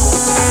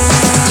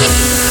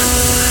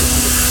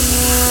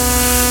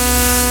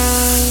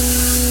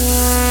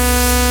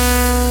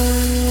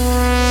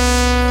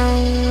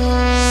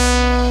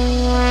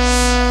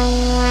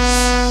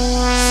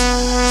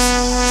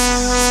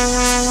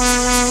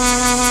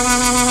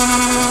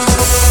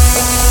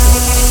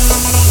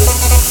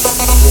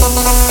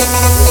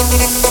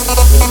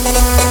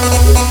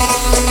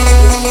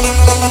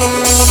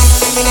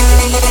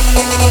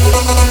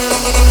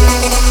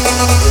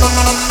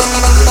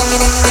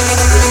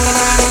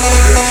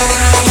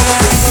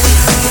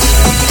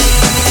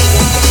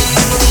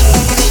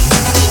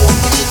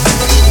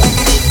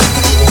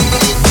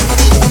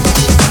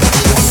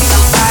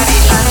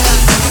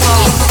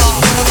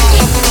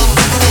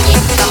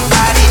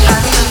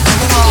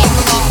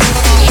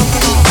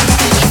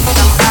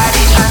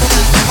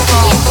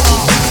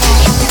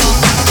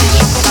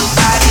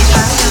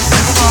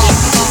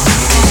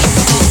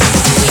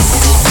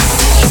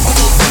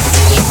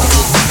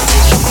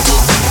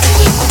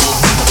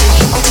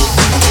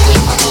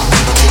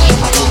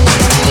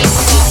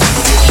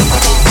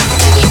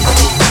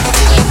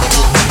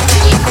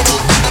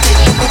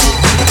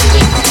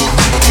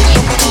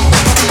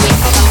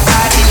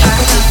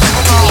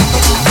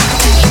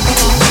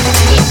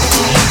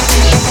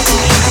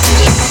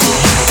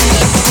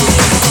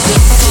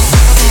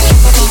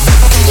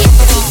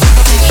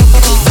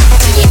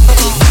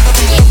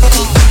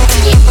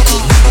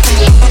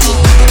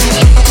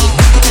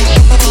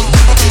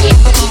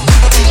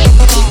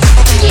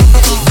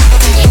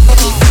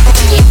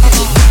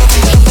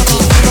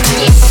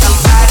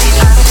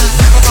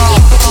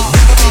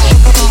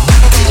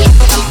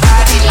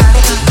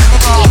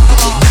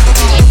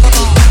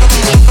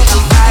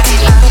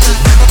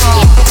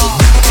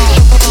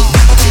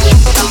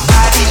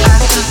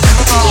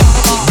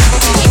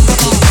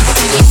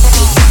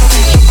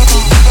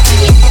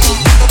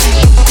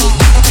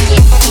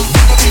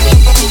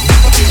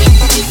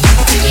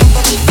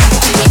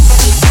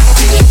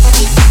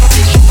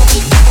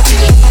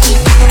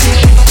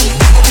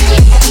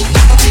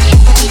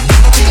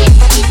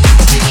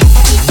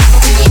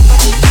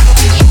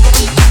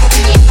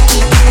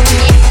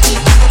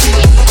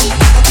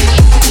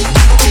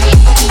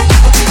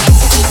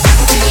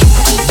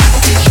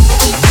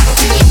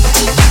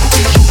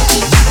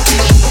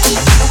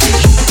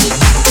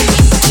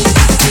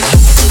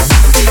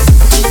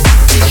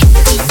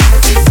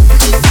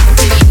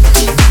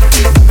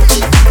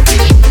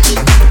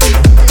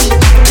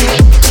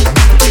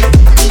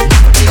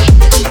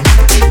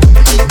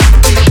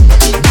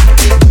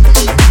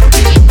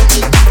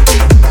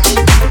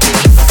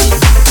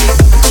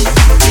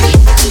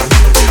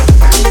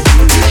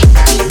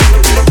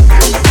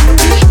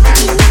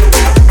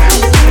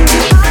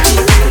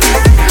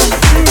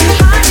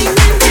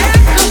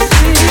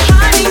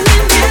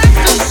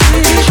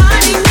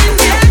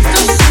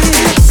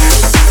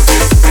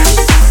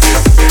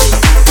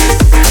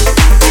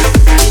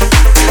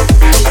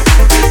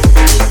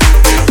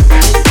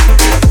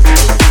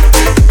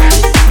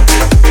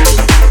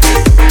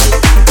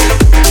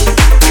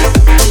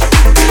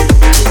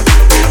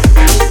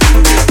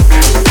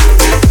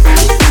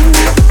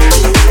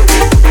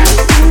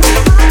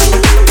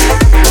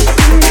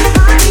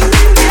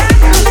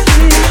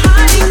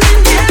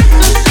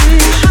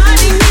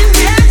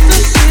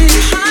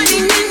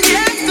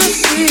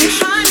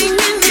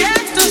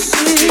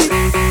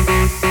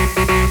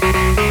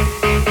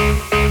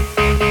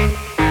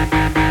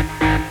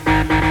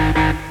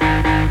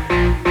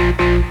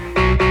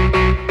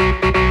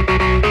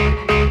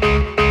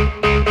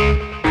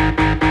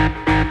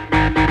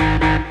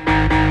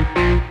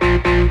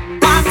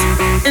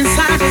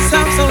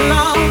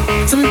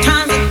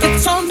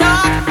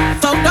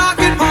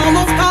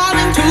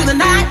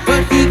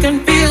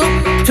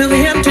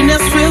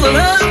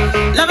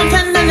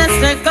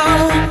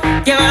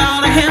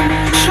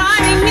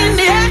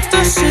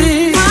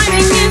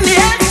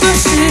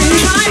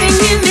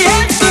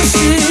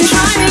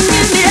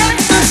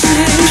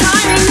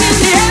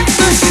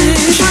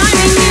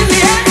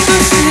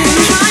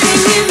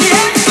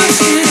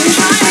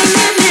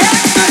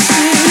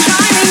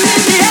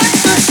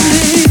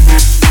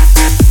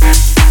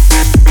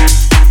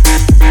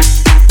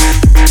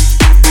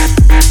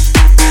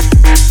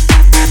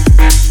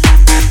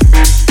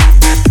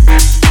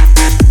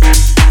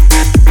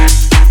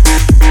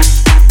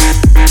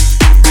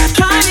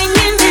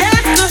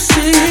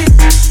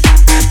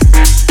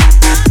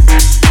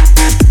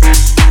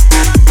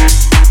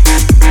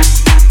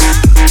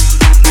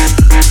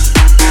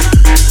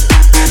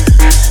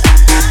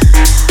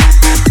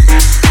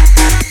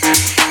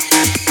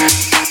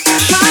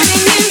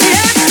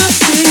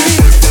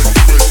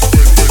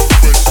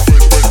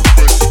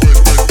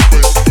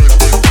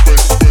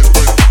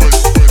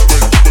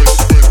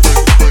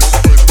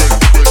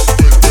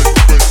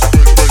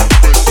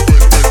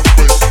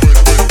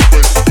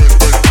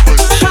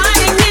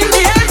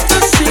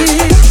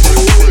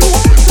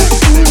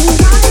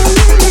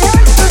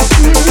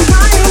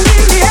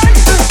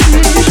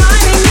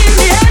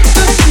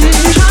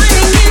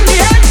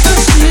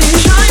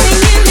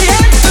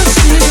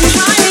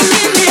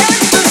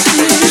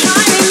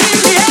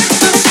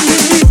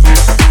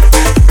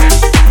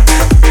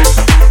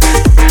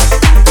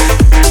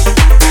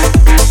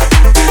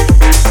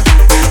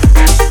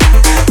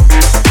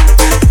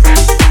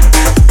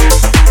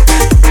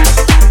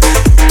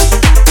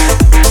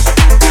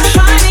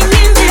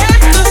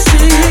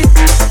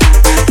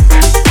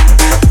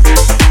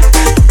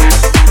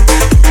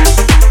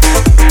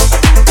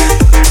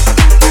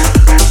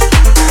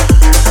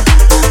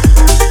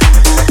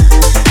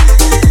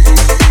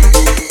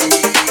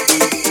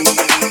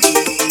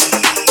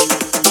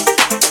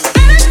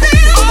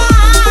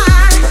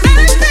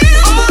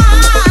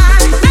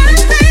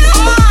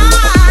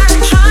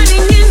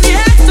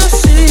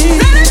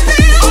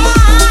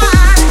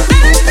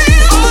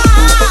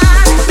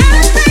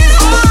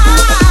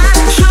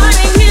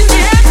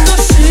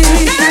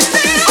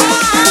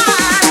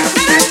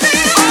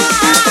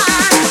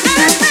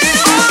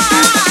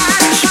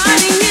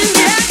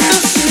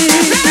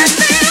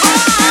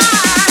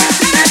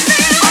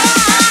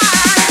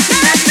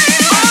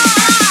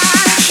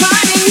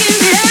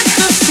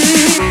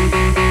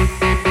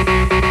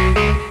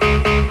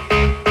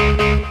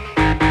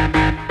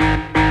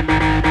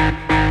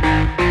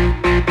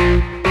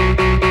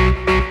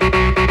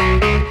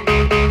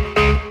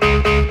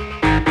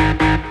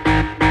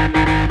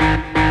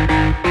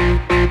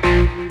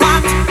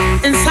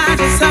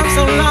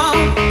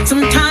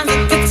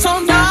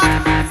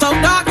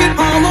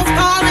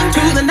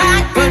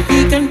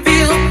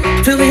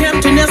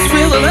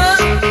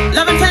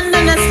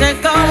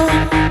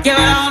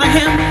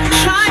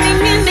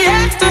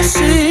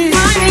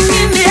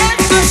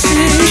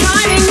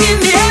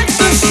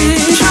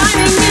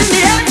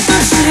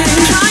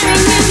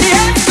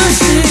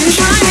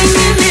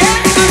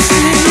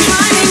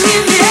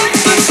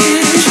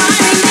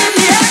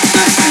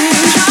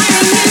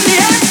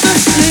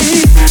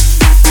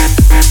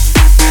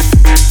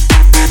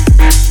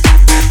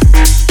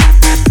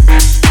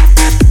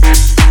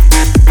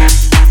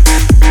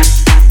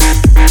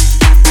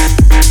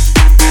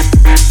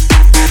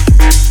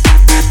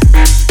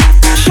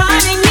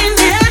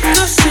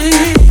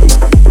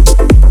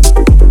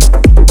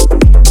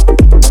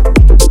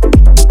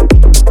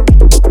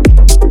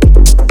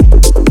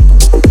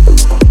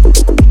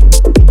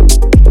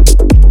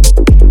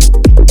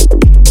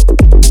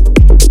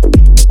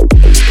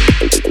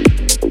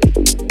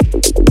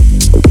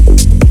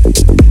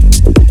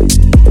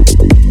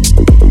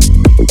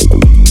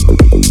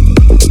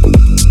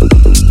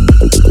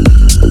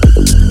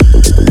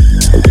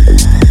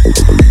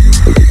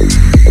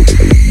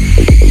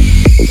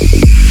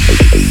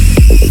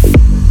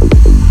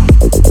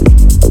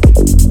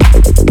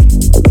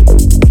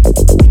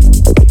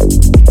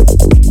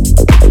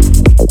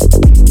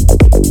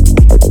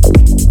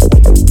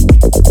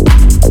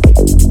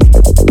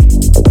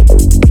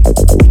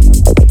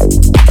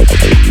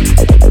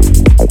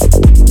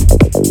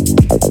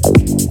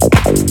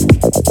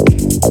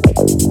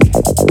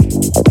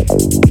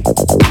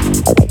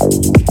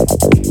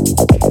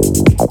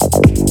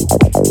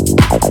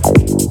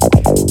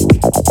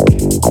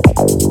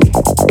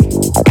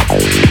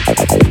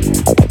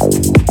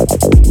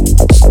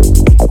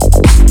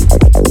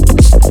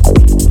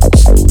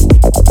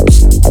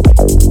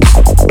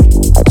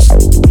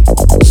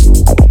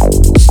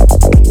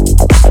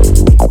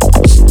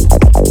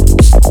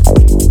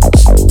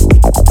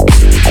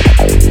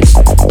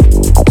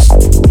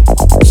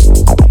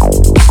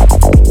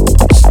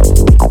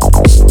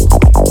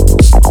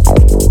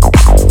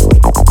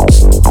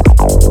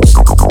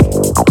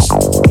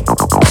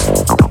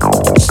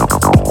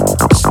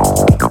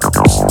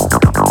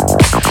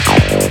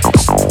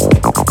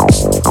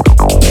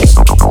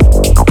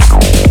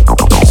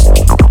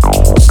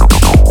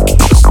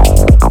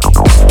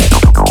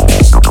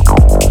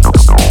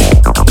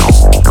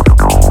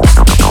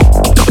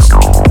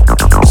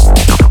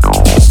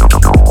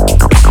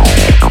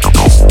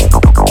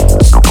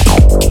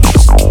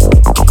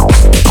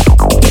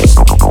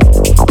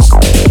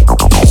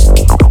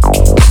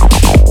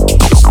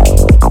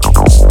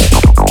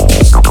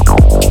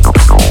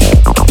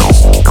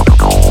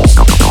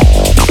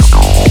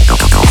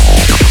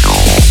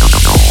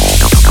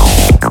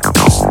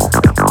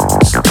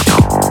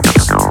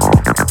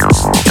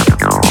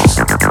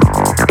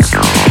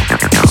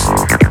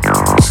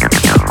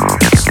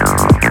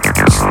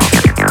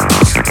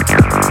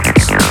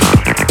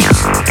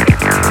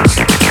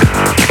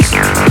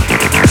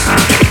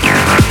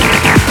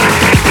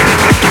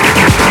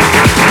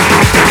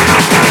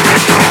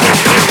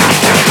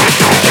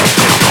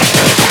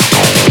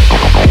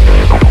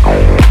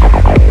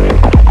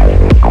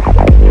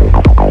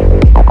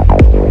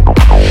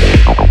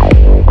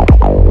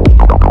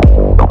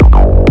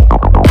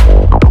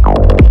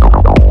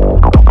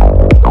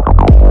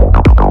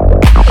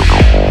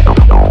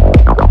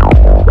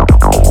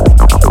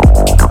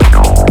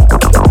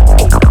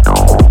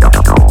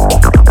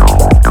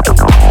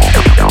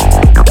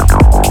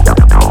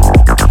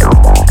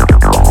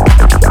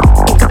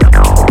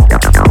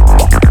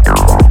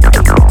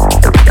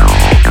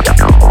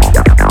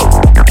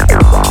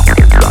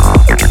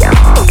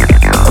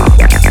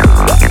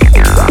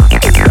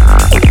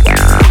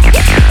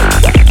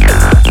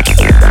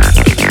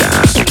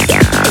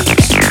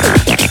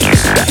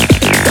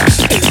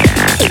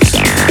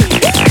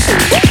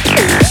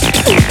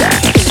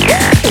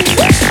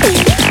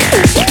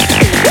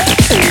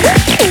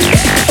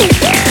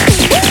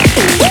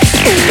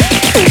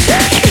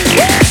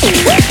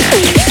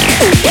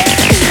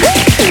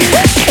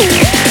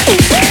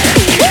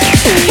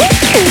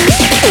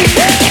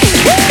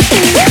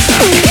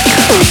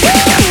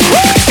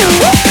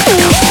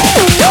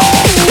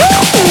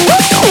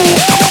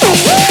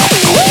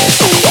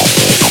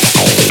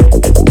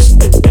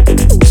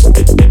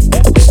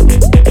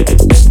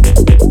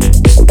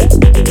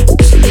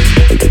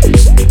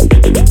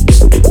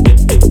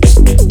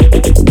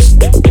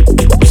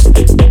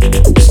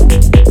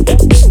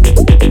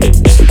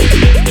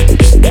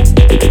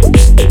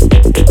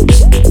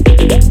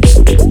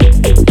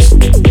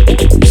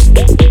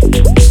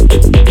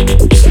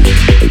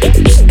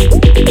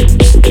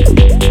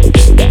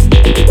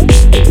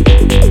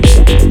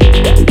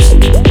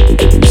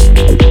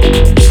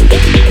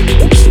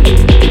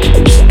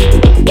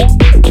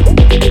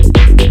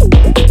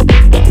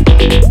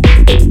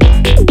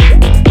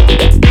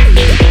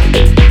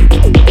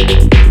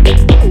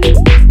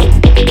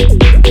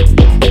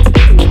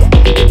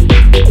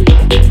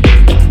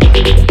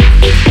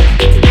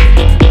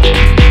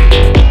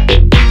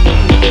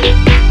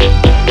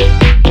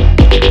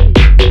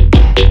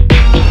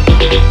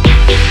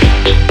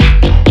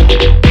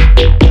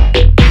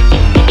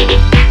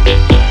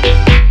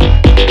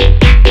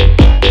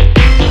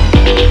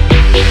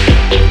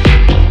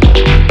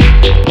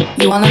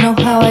 Wanna know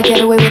how I get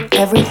away with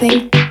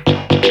everything?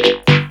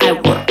 I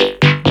work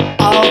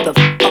all the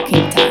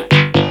fucking time.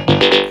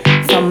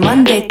 From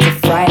Monday to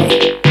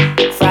Friday,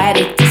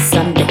 Friday to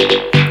Sunday.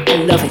 I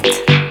love it.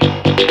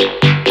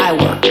 I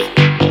work.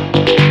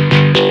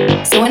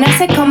 So when I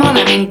say come on,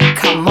 I mean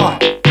come on.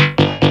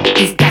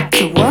 You've got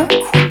to work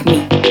with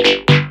me.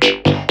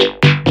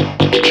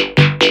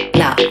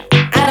 Nah,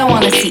 I don't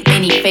wanna see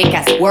any fake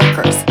ass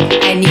workers.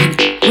 I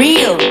need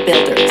real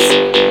builders.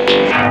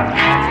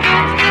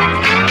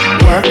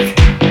 Work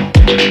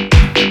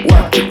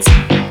it.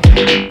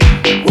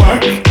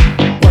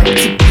 Work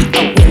to be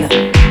a winner.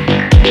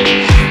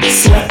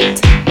 Sweat,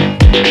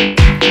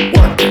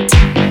 work it.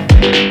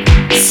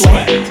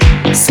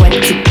 Sweat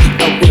to be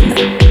a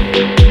winner.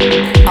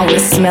 I wanna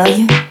smell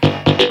you.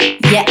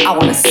 Yeah, I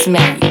wanna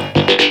smell you.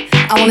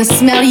 I wanna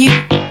smell you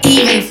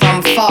even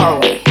from far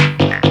away.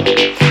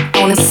 I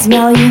wanna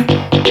smell you.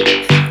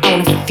 I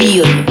wanna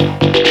feel you.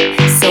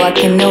 So I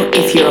can know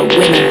if you're a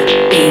winner,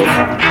 baby.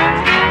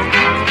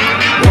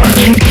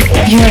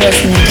 You're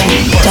listening to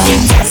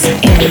Dance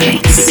in the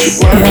Mix.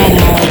 1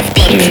 hour of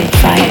pure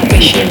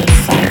vibration.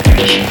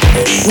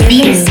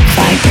 Pure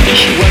vibration.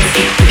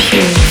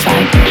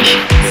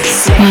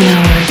 1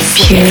 hour of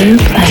pure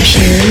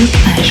pleasure.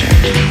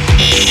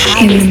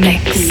 In the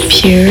mix.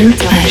 Pure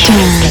pleasure.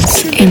 Dance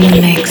in the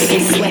mix.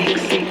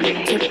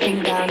 Dripping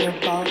down your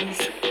balls.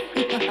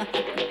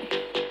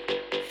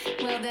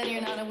 Well, then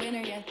you're not a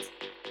winner yet.